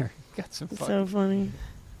you've been there. Got some fun. So funny.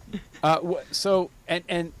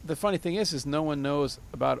 And the funny thing is no one knows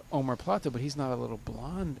about Omar Plata, but he's not a little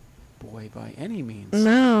blonde boy by any means.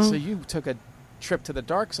 No. So you took a trip to the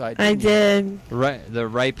dark side. I didn't you? did. The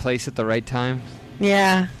right place at the right time.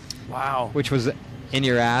 Yeah. Wow. Which was in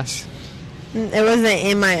your ass. It wasn't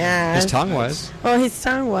in my ass. His tongue was. Oh, his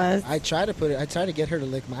tongue was. I tried to get her to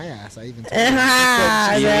lick my ass. I even told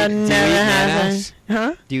That never happened.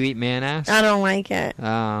 Huh? Do you eat man ass? I don't like it.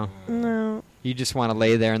 Oh. No. You just want to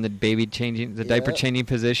lay there in the diaper changing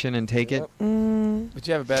position and take it? Did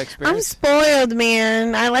you have a bad experience? I'm spoiled,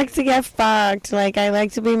 man. I like to get fucked. Like, I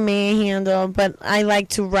like to be manhandled, but I like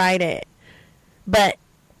to ride it. But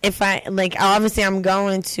if I, like, obviously I'm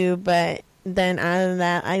going to, but then out of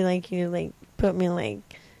that, I like you to, like, put me, like,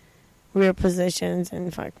 weird positions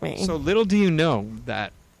and fuck me. So little do you know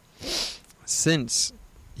that since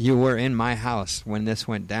you were in my house when this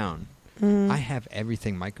went down, I have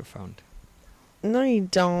everything microphoned. No, you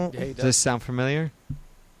don't. Yeah, he Does this sound familiar?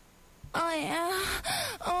 Oh, yeah.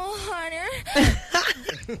 Oh, harder.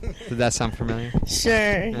 Did that sound familiar?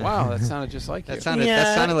 Sure. Wow, that sounded just like you. That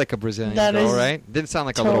sounded like a Brazilian that girl, is right? Didn't sound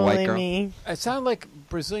like a little white girl. Me. It sounded like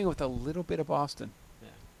Brazilian with a little bit of Boston.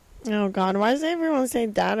 Oh, God. Why does everyone say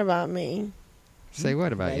that about me? Say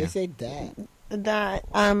what about you? They say that. That,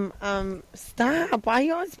 stop. Why are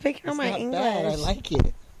you always picking on my not English? bad. I like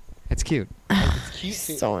it. It's cute. It's cute.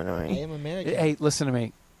 So annoying. I am American. Hey, listen to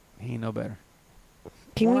me. He ain't no better.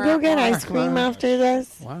 Can we go get ice cream after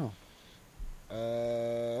this? Wow.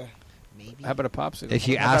 Maybe. How about a popsicle? If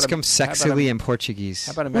you ask him sexily in Portuguese.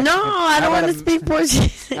 How about a No, Mexican? I don't want to speak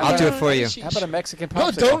Portuguese. I'll do it for you. How about a Mexican No,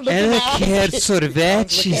 popsicle? don't look in my Ela quer eyes. Don't look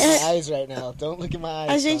sorvete. in my eyes right now. Don't look in my A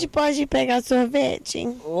eyes. gente pode pegar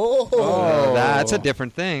sorvete. Oh, that's a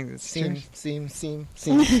different thing. Seem.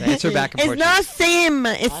 Answer back in It's Portuguese. not sim.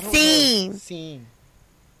 It's I don't know. seam. Seem.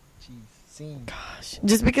 Jeez. Seem. Gosh.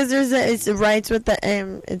 Just because it's writes with the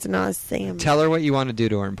M, it's not sim. Tell her what you want to do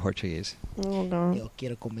to her in Portuguese. Oh, no. Eu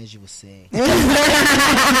quero comer de você.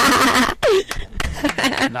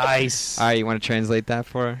 Nice. All right, you want to translate that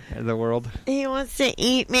for the world? He wants to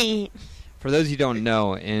eat me. For those who don't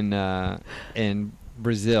know, in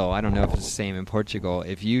Brazil, I don't know if it's the same in Portugal,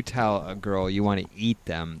 if you tell a girl you want to eat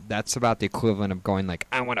them, that's about the equivalent of going like,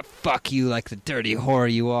 I want to fuck you like the dirty whore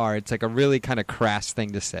you are. It's like a really kind of crass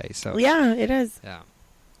thing to say. So Yeah, it is. yeah.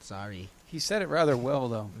 Sorry. He said it rather well,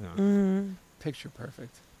 though. Yeah. Mm. Picture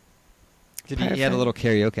perfect. He had a little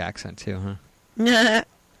karaoke accent too, huh?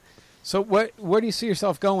 So where do you see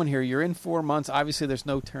yourself going here? You're in 4 months. Obviously, there's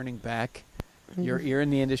no turning back. You're in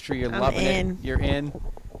the industry. You're loving it. You're in.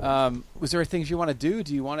 Was there things you want to do?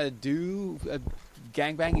 Do you want to do a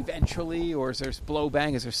gangbang eventually, or is there blow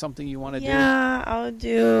bang? Is there something you want to do? Yeah, I'll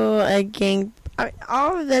do a gang.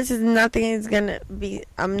 All of this is nothing is gonna be.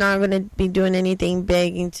 I'm not gonna be doing anything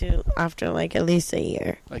big until after like at least a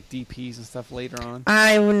year. Like DPs and stuff later on.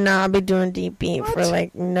 I will not be doing DP for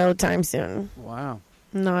like no time soon. Wow.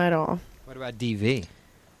 Not at all. What about DV?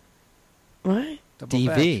 What?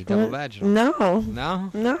 DV, double vaginal. No. No?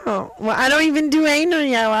 No. Well, I don't even do anal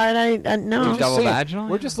yet. Why would I no. Double vaginal?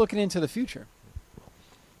 We're just looking into the future.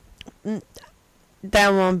 That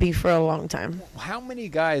won't be for a long time. How many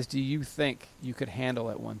guys do you think you could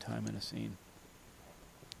handle at one time in a scene?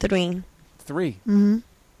 3. 3. Mm-hmm.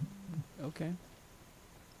 Okay.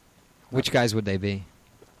 Which guys would they be?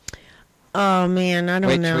 Oh man, I don't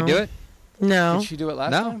Wait, know. should we do it? No. Did she do it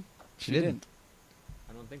last No, time? she didn't.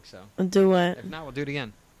 I don't think so. Do what? If not, we'll do it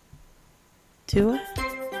again. Do it?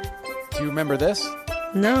 Do you remember this?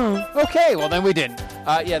 No. Okay, well then we didn't.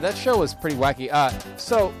 Yeah, that show was pretty wacky.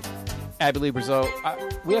 So, Abby Lee Brazeau,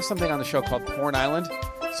 we have something on the show called Porn Island.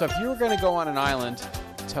 So if you were going to go on an island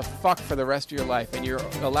to fuck for the rest of your life, and you're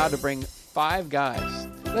allowed to bring 5 guys,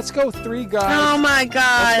 let's go 3 guys. Oh my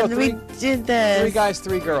God, Let's go we did this. 3 guys,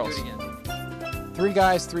 3 girls. 3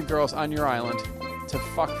 guys, 3 girls on your island to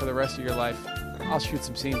fuck for the rest of your life. I'll shoot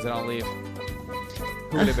some scenes and I'll leave.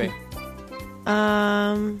 Who would it be?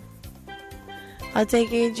 I'll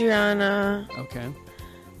take Adriana. Okay.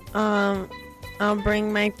 I'll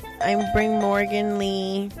bring Morgan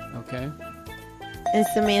Lee Okay. and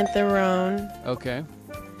Samantha Roan. Okay.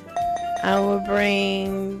 I will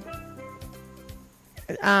bring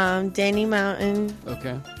Danny Mountain.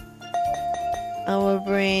 Okay. I will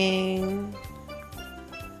bring.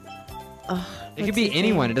 It could be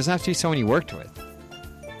anyone. It doesn't have to be someone you worked with.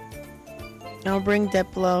 I'll bring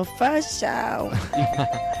Diplo for show.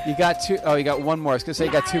 You got 2. Oh, you got 1 more. I was gonna say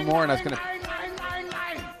you got 2 more, and I was gonna.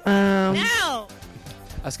 No.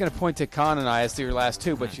 I was gonna point to Con and I as your last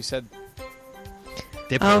 2, but you said.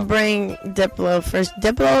 Diplo. I'll bring Diplo first.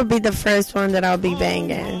 Diplo will be the first one that I'll be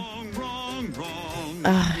banging.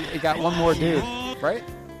 You got 1 more dude, right?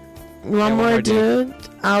 One more dude.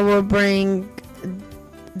 I will bring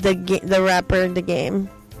the rapper in the game.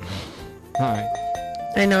 All right.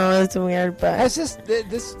 I know it's weird, but Has this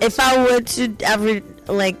if I were to ever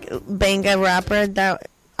like bang a rapper, that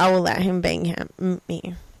I will let him bang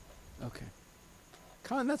me. Okay.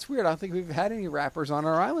 Con, that's weird. I don't think we've had any rappers on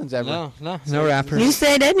our islands ever. No rappers. You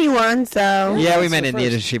said anyone, so Yeah, we that's meant the in the first.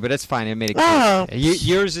 industry, but it's fine. It made it Oh. clear.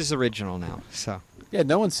 Yours is original now, so. Yeah,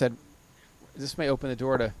 no one said. This may open the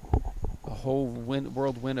door to a whole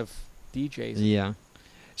whirlwind of DJs. Yeah.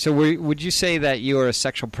 So would you say that you were a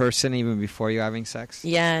sexual person even before you were having sex?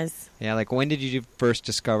 yes. Yeah, like when did you first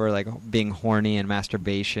discover like being horny and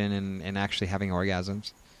masturbation and actually having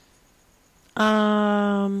orgasms?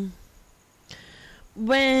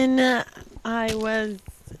 When I was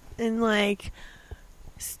in like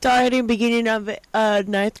beginning of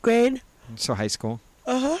ninth grade. So high school.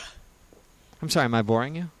 Uh-huh. I'm sorry, am I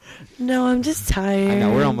boring you? No, I'm just tired. I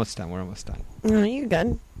know, we're almost done. No, you're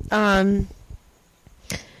good.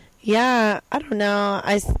 Yeah, I don't know.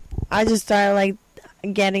 I just started like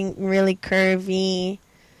getting really curvy,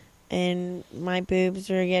 and my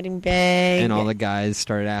boobs were getting big. And all the guys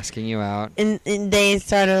started asking you out. And they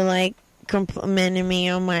started like complimenting me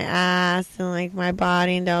on my ass and like my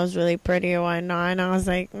body, and that was really pretty or whatnot. And I was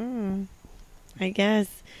like, I guess.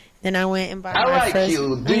 Then I went and bought my first.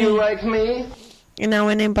 you. Do you like me? And I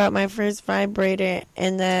went and bought my first vibrator,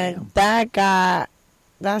 and then that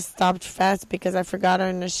stopped fast because I forgot her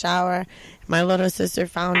in the shower. My little sister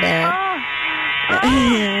found it.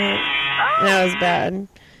 That was bad.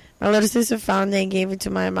 My little sister found it and gave it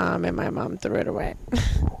to my mom, and my mom threw it away.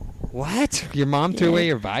 What? Your mom threw away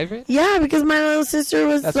your vibrator? Yeah, because my little sister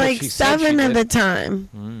was That's what like she said 7 she at did. the time.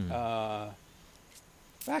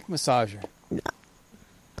 Back massager.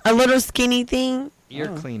 A little skinny thing. Ear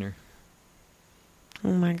cleaner.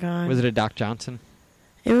 Oh my god. Was it a Doc Johnson?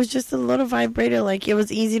 It was just a little vibrator. Like, it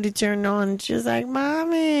was easy to turn on. She was like,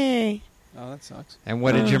 Mommy. Oh, that sucks. And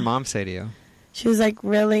what did your mom say to you? She was like,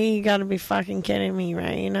 really? You gotta be fucking kidding me, right?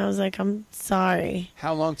 And I was like, I'm sorry.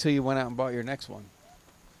 How long till you went out and bought your next one?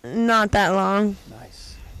 Not that long.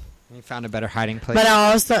 Nice. You found a better hiding place? But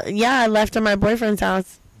I also, I left at my boyfriend's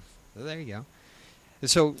house. Well, there you go.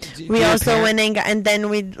 So We also went and then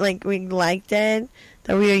we liked it,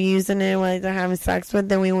 that we were using it when they're having sex with.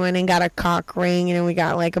 Then we went and got a cock ring, and then we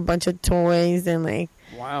got like a bunch of toys and like.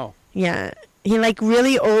 Wow. Yeah, he like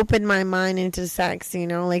really opened my mind into sex. You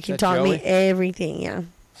know, like he Is that taught me Joey? everything. Yeah.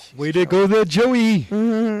 Way to go there, Joey.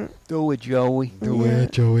 Mm-hmm. Do it, Joey. Do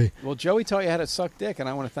it, Joey. Well, Joey taught you how to suck dick, and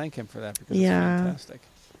I want to thank him for that because it's Yeah. fantastic.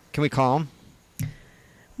 Can we call him?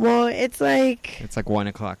 Well, it's like It's like 1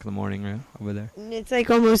 o'clock in the morning right over there. it's like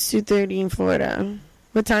almost 2:30 in Florida.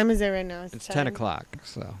 What time is it right now? It's 10 o'clock,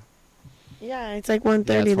 so. Yeah, it's like 1:30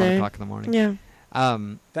 Yeah, it's 1 there. o'clock in the morning. Yeah.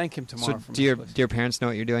 Thank him tomorrow. So for do your parents know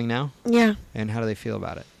what you're doing now? Yeah. And how do they feel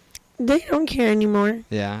about it? They don't care anymore.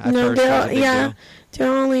 Yeah, at No, first, it was a big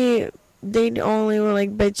deal. they only were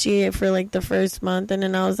like bitchy for like the first month, and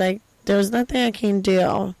then I was like, there's nothing I can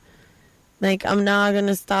do. Like, I'm not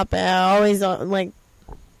gonna stop it. I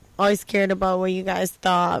always cared about what you guys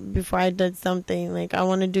thought before I did something. Like, I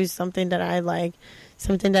want to do something that I like,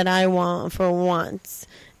 something that I want for once.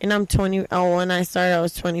 And I'm 20. Oh, when I started, I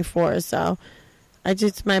was 24. So,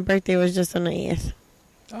 my birthday was just on the 8th.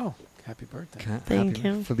 Oh, happy birthday! Thank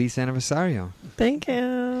you. Feliz aniversario. Thank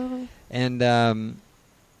you. And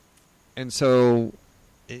so,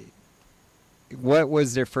 what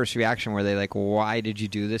was their first reaction? Were they like, "Why did you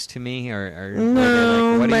do this to me?" Or were they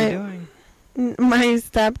like, "What are you doing?" My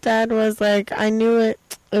stepdad was like, I knew it.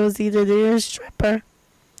 It was either you're a stripper.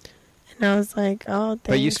 And I was like, oh, thanks.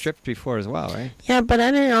 But you stripped before as well, right? Yeah, but I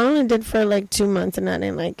only did for like 2 months, and I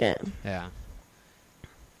didn't like it. Yeah.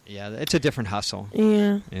 Yeah, it's a different hustle.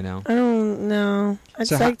 Yeah. You know? I don't know. I So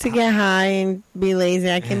just like to get high and be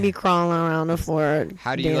lazy. I can be crawling around the floor.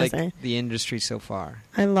 How do you dancing. like the industry so far?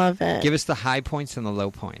 I love it. Give us the high points and the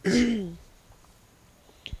low points.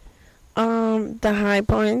 The high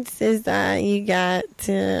points is that you got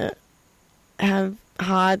to have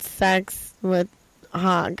hot sex with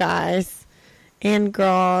hot guys and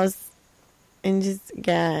girls and just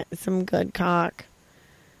get some good cock.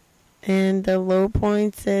 And the low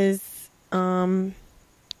points is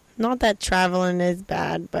not that traveling is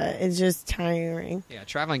bad, but it's just tiring. Yeah,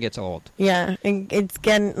 traveling gets old. Yeah, it's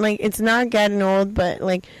getting it's not getting old, but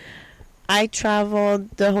like I traveled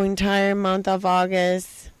the whole entire month of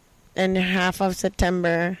August and half of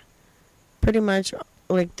September, pretty much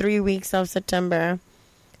like 3 weeks of September,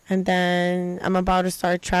 and then I'm about to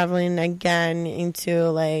start traveling again into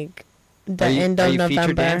like the end of November. Are you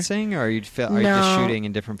feature dancing, or are you just shooting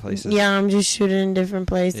in different places? Yeah, I'm just shooting in different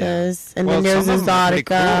places. And then there's some of them are pretty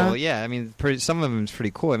Exotica. cool. Yeah, I mean, some of them is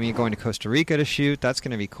pretty cool. I mean, you're going to Costa Rica to shoot. That's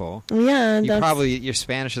going to be cool. Yeah, your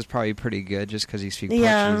Spanish is probably pretty good just because you speak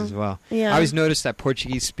Portuguese as well. Yeah. I always noticed that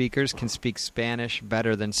Portuguese speakers can speak Spanish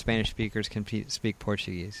better than Spanish speakers can speak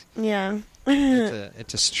Portuguese. Yeah.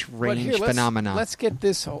 It's a strange phenomenon. Let's get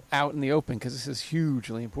this out in the open because this is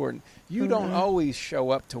hugely important. You don't always show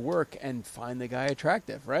up to work and find the guy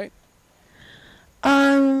attractive, right?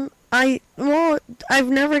 I've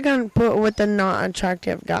never gotten put with a not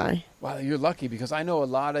attractive guy. Wow, you're lucky because I know a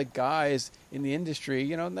lot of guys in the industry,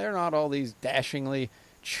 you know, they're not all these dashingly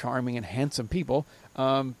charming and handsome people.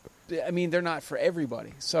 I mean, they're not for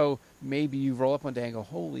everybody. So maybe you roll up one day and go,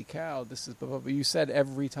 holy cow, this is... But you said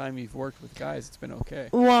every time you've worked with guys, it's been okay.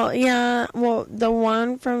 Well, yeah. Well, the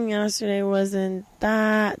one from yesterday wasn't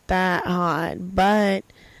that hot, but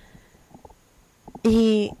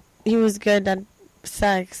he was good at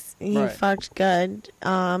sex. He fucked good.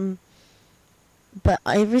 But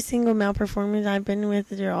every single male performance I've been with,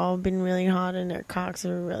 they're all been really hot and their cocks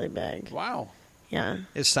are really big. Wow. Yeah.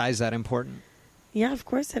 Is size that important? Yeah, of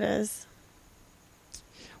course it is.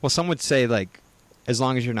 Well, some would say, like, as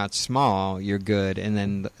long as you're not small, you're good, and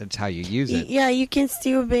then that's how you use it. Yeah, you can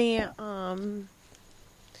still be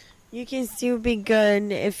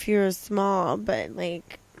good if you're small, but,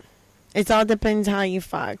 like, it all depends how you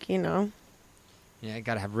fuck, you know? Yeah, you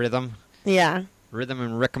gotta have rhythm. Yeah. Rhythm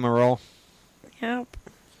and rigmarole. Yep.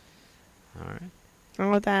 All right.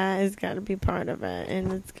 All that has got to be part of it,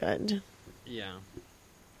 and it's good. Yeah.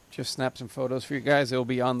 Just snap some photos for you guys. It'll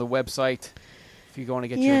be on the website. If you want to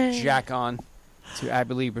get your jack on to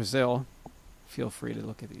Abilene, Brazil, feel free to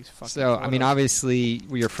look at these fucking photos. I mean, obviously,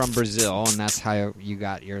 you're from Brazil, and that's how you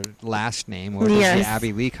got your last name. Where does the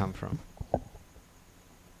Abby Lee come from?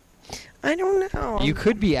 I don't know. You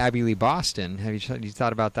could be Abby Lee Boston. Have you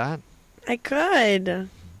thought about that? I could.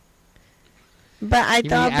 But I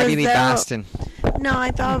thought Abby Lee Boston. No,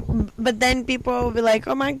 I thought, but then people would be like,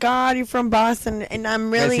 "Oh my God, you're from Boston," and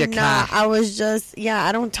I'm really not. I was just,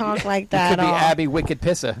 I don't talk like that. You could be Abby Wicked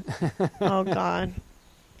Pissa. Oh God.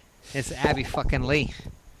 It's Abby fucking Lee.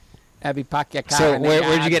 Abby Pakyaka. So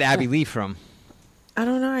where'd you get Abby Lee from? I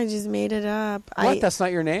don't know. I just made it up. What? That's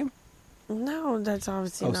not your name? No, that's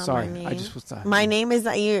obviously not sorry. my name. I just was my name is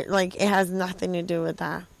like it has nothing to do with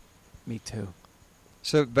that. Me too.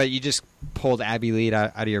 So, but you just pulled Abby Lee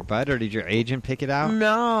out of your butt, or did your agent pick it out?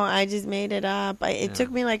 No, I just made it up. It took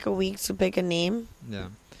me like a week to pick a name. Yeah.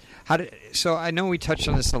 So I know we touched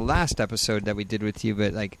on this the last episode that we did with you,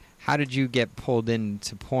 but like, how did you get pulled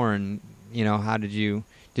into porn? You know, how did you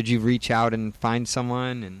reach out and find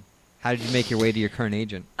someone, and how did you make your way to your current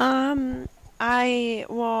agent? I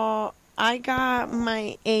got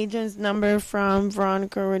my agent's number from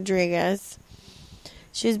Veronica Rodriguez.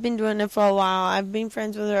 She's been doing it for a while. I've been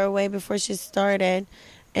friends with her way before she started.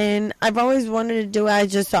 And I've always wanted to do it. I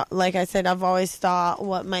just thought, like I said, I've always thought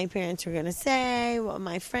what my parents were going to say, what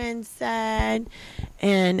my friends said,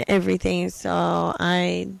 and everything. So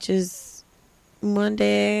I just, one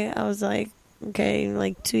day, I was like, okay,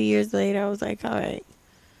 like 2 years later, I was like, all right.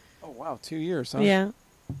 Oh, wow, 2 years, huh? Yeah.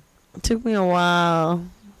 It took me a while.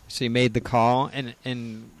 So you made the call, and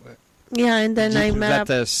yeah, and then I met. Is that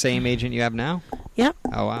the same agent you have now? Yep.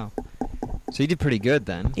 Oh wow. So you did pretty good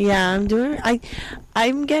then. Yeah, I'm doing.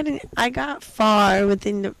 I got far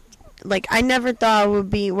within the. Like I never thought I would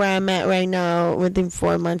be where I'm at right now within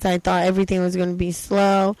 4 months. I thought everything was going to be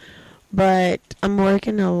slow, but I'm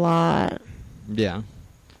working a lot. Yeah.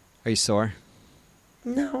 Are you sore?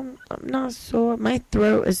 No, I'm not sore. My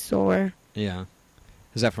throat is sore. Yeah.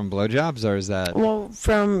 Is that from blowjobs or is that? Well,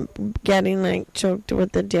 from getting like choked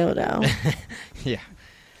with the dildo. Yeah.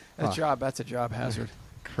 That's a job hazard.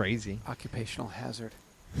 Crazy. Occupational hazard.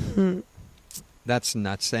 That's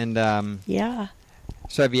nuts. And yeah.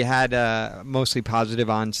 So have you had mostly positive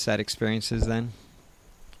on-set experiences then?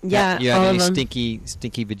 Yeah. You had any stinky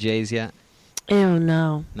vajays yet? Ew,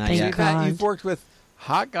 no. Not yet. You've worked with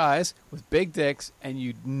hot guys with big dicks, and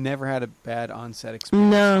you never had a bad on-set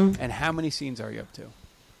experience. No. And how many scenes are you up to?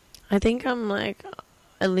 I think I'm like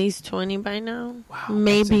at least 20 by now. Wow,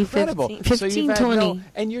 maybe that's incredible. 15 20.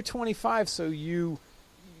 And you're 25, so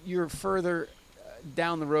you're further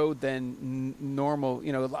down the road than normal.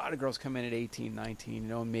 You know, a lot of girls come in at 18, 19, you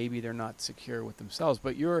know, and maybe they're not secure with themselves.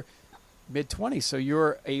 But you're mid-20s, so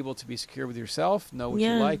you're able to be secure with yourself, know what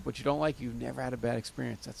you like, what you don't like. You've never had a bad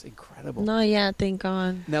experience. That's incredible. No, yeah, thank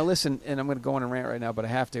God. Now, listen, and I'm going to go on a rant right now, but I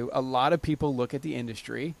have to. A lot of people look at the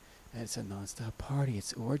industry And it's a nonstop party.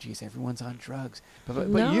 It's orgies. Everyone's on drugs. But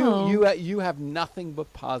No. you have nothing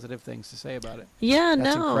but positive things to say about it. Yeah,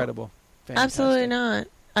 That's no. incredible. Fantastic. Absolutely not.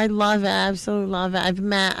 I love it. I absolutely love it. I've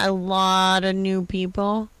met a lot of new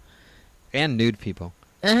people. And nude people.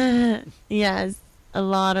 Yes, a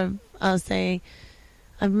lot of, I'll say,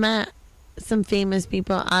 I've met some famous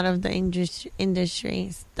people out of the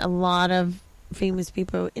industry. A lot of famous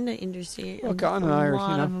people in the industry. Well, Con and I are,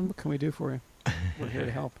 what can we do for you? We're here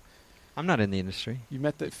to help. I'm not in the industry. You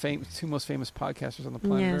met the two most famous podcasters on the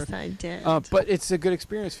planet Earth. Yes, I did. But it's a good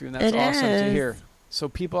experience for you, and that's It awesome to is. hear. So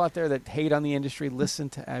people out there that hate on the industry, listen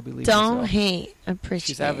to Abby Lee. Don't Mazel. hate. Appreciate.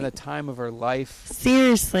 She's having the time of her life.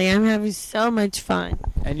 Seriously, I'm having so much fun.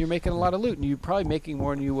 And you're making a lot of loot, and you're probably making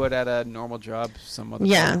more than you would at a normal job. Some other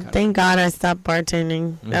Yeah, kind of- thank God I stopped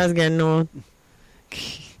bartending. That was getting old.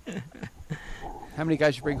 How many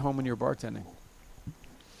guys you bring home when you're bartending?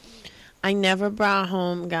 I never brought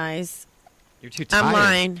home guys. You're too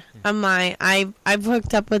tired. I'm lying. I've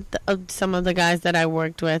hooked up with some of the guys that I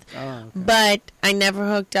worked with, okay. but I never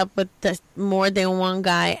hooked up with more than one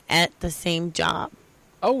guy at the same job.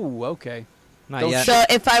 Oh, okay. Not yet. So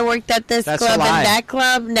if I worked at this That's club a lie. and that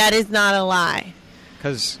club, that is not a lie.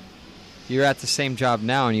 Because you're at the same job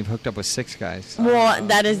now and you've hooked up with 6 guys. Well,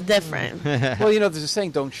 that is different. Well, there's a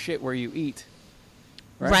saying, don't shit where you eat.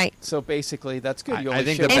 Right. So basically, that's good. You I only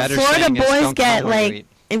think shit the where- better In Florida, saying is boys don't get come where you like. eat.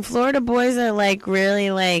 In Florida, boys are like really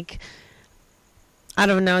like. I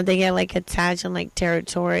don't know. They get like attached and like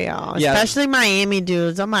territorial, Yeah. especially Miami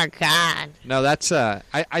dudes. Oh my God. No, that's I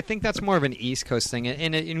think that's more of an East Coast thing,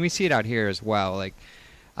 and we see it out here as well. Like,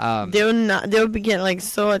 They'll be get like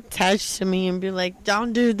so attached to me and be like,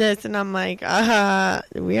 "Don't do this," and I'm like,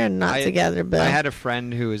 we are not together, Bill." I had a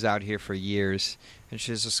friend who was out here for years, and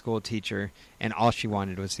she's a school teacher, and all she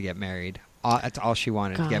wanted was to get married. That's all she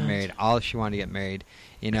wanted to get God. married. All she wanted to get married,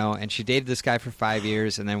 And she dated this guy for 5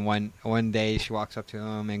 years, and then one day she walks up to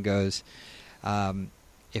him and goes,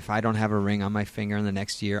 "If I don't have a ring on my finger in the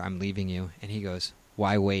next year, I'm leaving you." And he goes,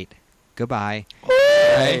 "Why wait? Goodbye."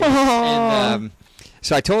 Right? And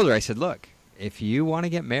so I told her, I said, "Look, if you want to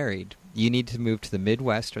get married, you need to move to the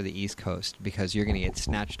Midwest or the East Coast because you're going to get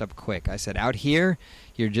snatched up quick." I said, "Out here,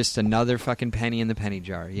 you're just another fucking penny in the penny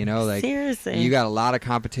jar. Like Seriously. you got a lot of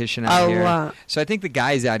competition out here." lot. So I think the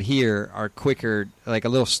guys out here are quicker, like a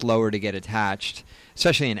little slower to get attached,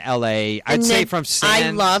 especially in LA. I'd And say then from San. I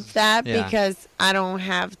love that Yeah. because I don't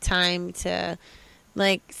have time to,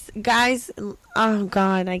 guys. Oh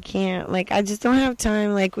God, I can't. I just don't have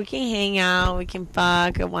time. We can hang out, we can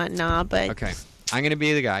fuck and whatnot, but Okay, I'm gonna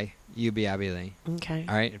be the guy. You be Abby Lee. Okay.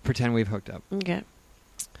 All right. Pretend we've hooked up. Okay.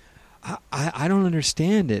 I don't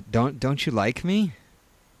understand it. Don't you like me?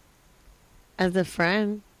 As a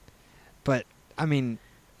friend. But I mean,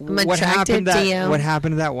 I'm what attracted happened to you. What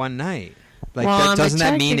happened that one night? I'm Doesn't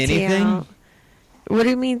that mean attracted to anything? you. What do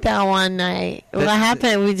you mean that one night? What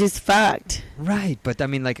happened? We just fucked. Right, but I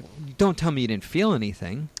mean, don't tell me you didn't feel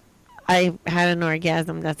anything. I had an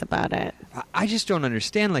orgasm. That's about it. I just don't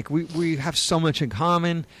understand. We have so much in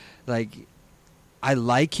common. I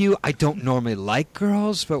like you. I don't normally like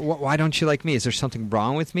girls, but why don't you like me? Is there something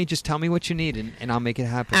wrong with me? Just tell me what you need, and I'll make it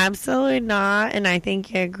happen. Absolutely not. And I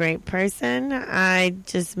think you're a great person. I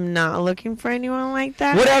just am not looking for anyone like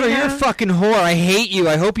that. Whatever. right You're a now. fucking whore. I hate you.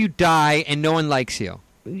 I hope you die, and no one likes you.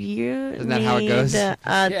 You Isn't that how it goes? need a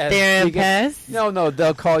Yeah, you get- therapist. No,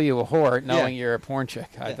 they'll call you a whore knowing you're a porn chick.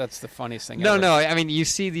 That's the funniest thing ever. No. I mean, you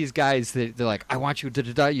see these guys that they're like, "I want you.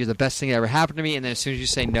 Da-da-da, you're the best thing that ever happened to me." And then as soon as you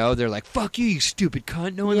say no, they're like, "Fuck you, you stupid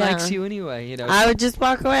cunt. No one Yeah. likes you anyway." I would just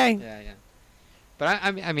walk away. Yeah. But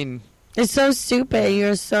I mean, It's so stupid.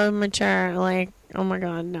 You're so mature. Oh my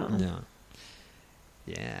God, no. no.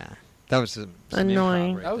 Yeah, that was some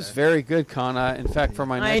Annoying. improv right That was there. very good, Kana. In fact, for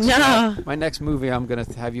my I next know. my next movie, I'm going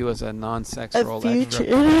to have you as a non-sex A role future.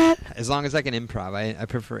 extra. As long as I can improv, I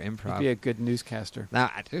prefer You'd improv. be a good newscaster.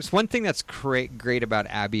 Now, there's one thing that's great about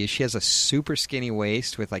Abby is she has a super skinny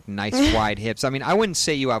waist with nice wide hips. I mean, I wouldn't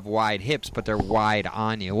say you have wide hips, but they're wide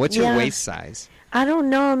on you. What's your Yeah. waist size? I don't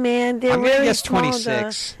know, man. They're I'm gonna really guess small,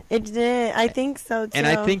 26. I think so too. And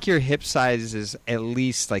I think your hip size is at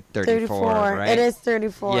least 34, right? It is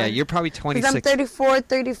 34. Yeah, you're probably 'Cause 26. I'm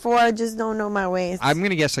 34. I just don't know my waist. I'm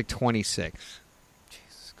gonna guess 26.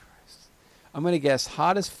 I'm going to guess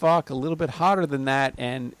hot as fuck, a little bit hotter than that,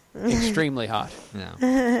 and extremely hot.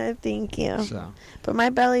 No. Thank you. So, But my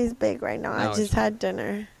belly's big right now. No, I it's just had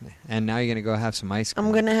dinner. and now you're gonna go have some ice cream.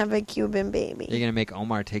 I'm gonna have a Cuban baby. You're gonna make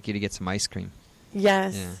Omar take you to get some ice cream.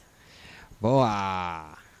 Yes. Yeah.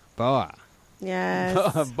 Boa.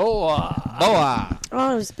 Yes. Boa. Boa.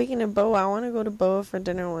 Oh, speaking of boa, I want to go to boa for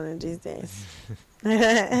dinner one of these days.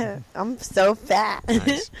 I'm so fat.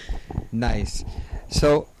 Nice.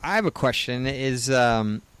 So I have a question.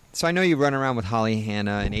 So I know you run around with Holly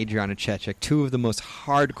Hanna and Adriana Chechik, two of the most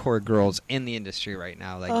hardcore girls in the industry right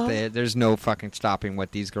now. Like, there's no fucking stopping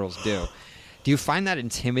what these girls do. Do you find that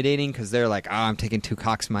intimidating? Because they're like, I'm taking 2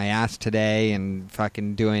 cocks my ass today and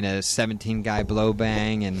fucking doing a 17-guy blow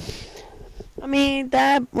bang. And I mean,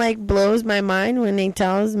 that, like, blows my mind when they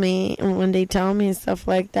tell me and stuff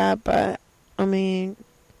like that. But, I mean...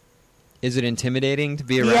 Is it intimidating to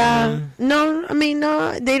be around them? No, I mean,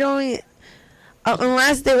 no, they don't...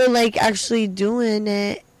 unless they were, like, actually doing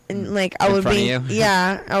it, and, like, I would be...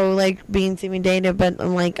 Yeah, I would, like, be intimidated, but,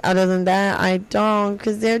 like, other than that, I don't,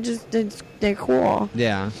 because they're cool.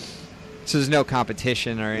 Yeah. So there's no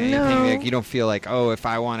competition or anything? No. Like, you don't feel like, oh, if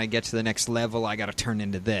I want to get to the next level, I got to turn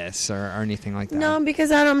into this, or anything like that? No,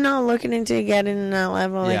 because I'm not looking into getting to that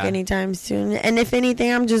level, like, anytime soon. And if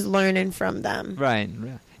anything, I'm just learning from them. Right.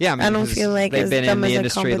 Yeah, I mean, I don't feel like they've it's been dumb in the as a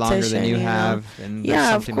industry longer than you competition, have. And yeah, there's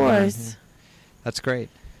of something to learn. course. That's great.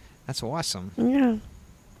 That's awesome. Yeah.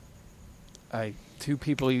 Two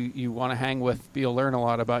people you want to hang with, you'll learn a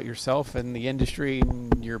lot about yourself and the industry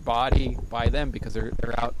and your body by them, because they're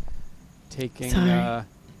out taking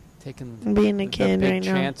being a kid the big right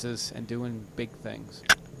now. chances and doing big things.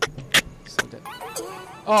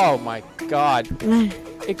 Oh my God.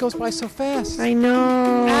 It goes by so fast. I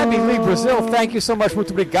know. Abby Lee Brazil, thank you so much.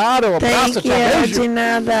 Muito obrigado. Thank you. De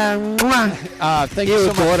nada. Thank you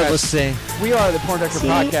so much, guys. Você. We are the Porn Director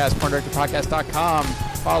Podcast, porndirectorpodcast.com.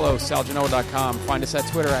 Follow salgenoa.com. Find us at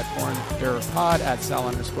Twitter at porndirpod, at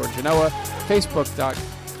sal_genoa,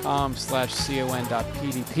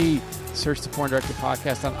 facebook.com/con.pdp. Search the Porn Director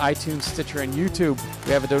Podcast on iTunes, Stitcher, and YouTube.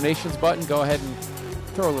 We have a donations button. Go ahead and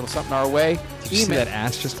throw a little something our way. Did you see that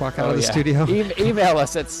ass just walk out of the studio? Email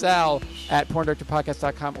us at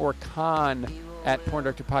sal@porndirectorpodcast.com or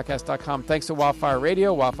con@porndirectorpodcast.com. Thanks to Wildfire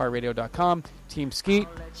Radio, wildfireradio.com, Team Skeet,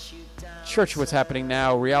 Church What's Happening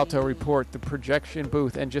Now, Rialto Report, The Projection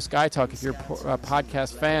Booth, and Just Guy Talk. If you're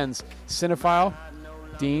podcast fans, Cinephile,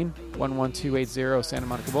 Dean, 11280 Santa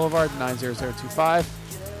Monica Boulevard, 90025.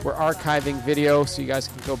 We're archiving video so you guys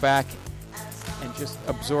can go back and just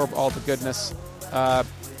absorb all the goodness.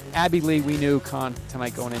 Abby Lee, we knew Con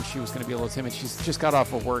tonight going in, she was going to be a little timid. She's just got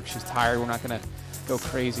off of work. She's tired. We're not going to go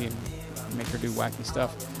crazy and make her do wacky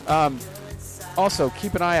stuff. Also,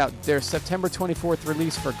 keep an eye out. There's September 24th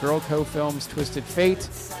release for Girl Co. Films' Twisted Fate.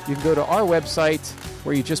 You can go to our website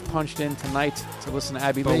where you just punched in tonight to listen to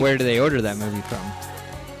Abby Lee. But where do they order that movie from?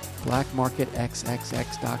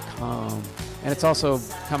 blackmarketxxx.com. And it's also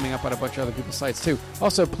coming up on a bunch of other people's sites, too.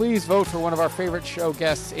 Also, please vote for one of our favorite show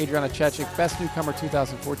guests, Adriana Chechik, Best Newcomer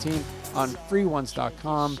 2014 on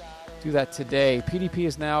freeones.com. Do that today. PDP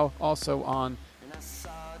is now also on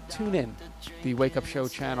TuneIn, the Wake Up Show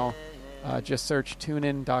channel. Just search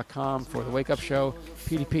tunein.com for the Wake Up Show.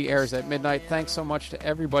 PDP airs at midnight. Thanks so much to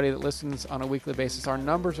everybody that listens on a weekly basis. Our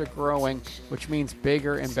numbers are growing, which means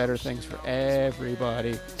bigger and better things for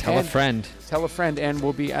everybody. Tell a friend. Tell a friend, and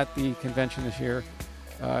we'll be at the convention this year.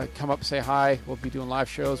 Come up, say hi. We'll be doing live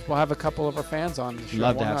shows. We'll have a couple of our fans on the show.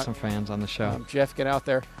 Love to have some fans on the show. Jeff, get out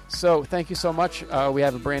there. So thank you so much. We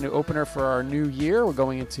have a brand new opener for our new year. We're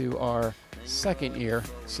going into our second year.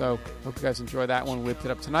 So hope you guys enjoy that one. We whipped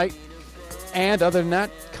it up tonight. And other than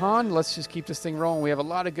that, Con, let's just keep this thing rolling. We have a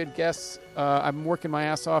lot of good guests. I'm working my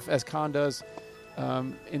ass off, as Con does,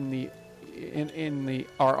 in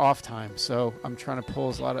our off time. So I'm trying to pull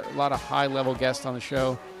a lot of high level guests on the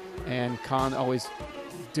show, and Con always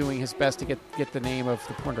doing his best to get the name of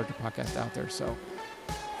the Porn Director Podcast out there. So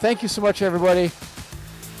thank you so much, everybody.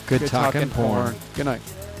 Good talking porn. Good night.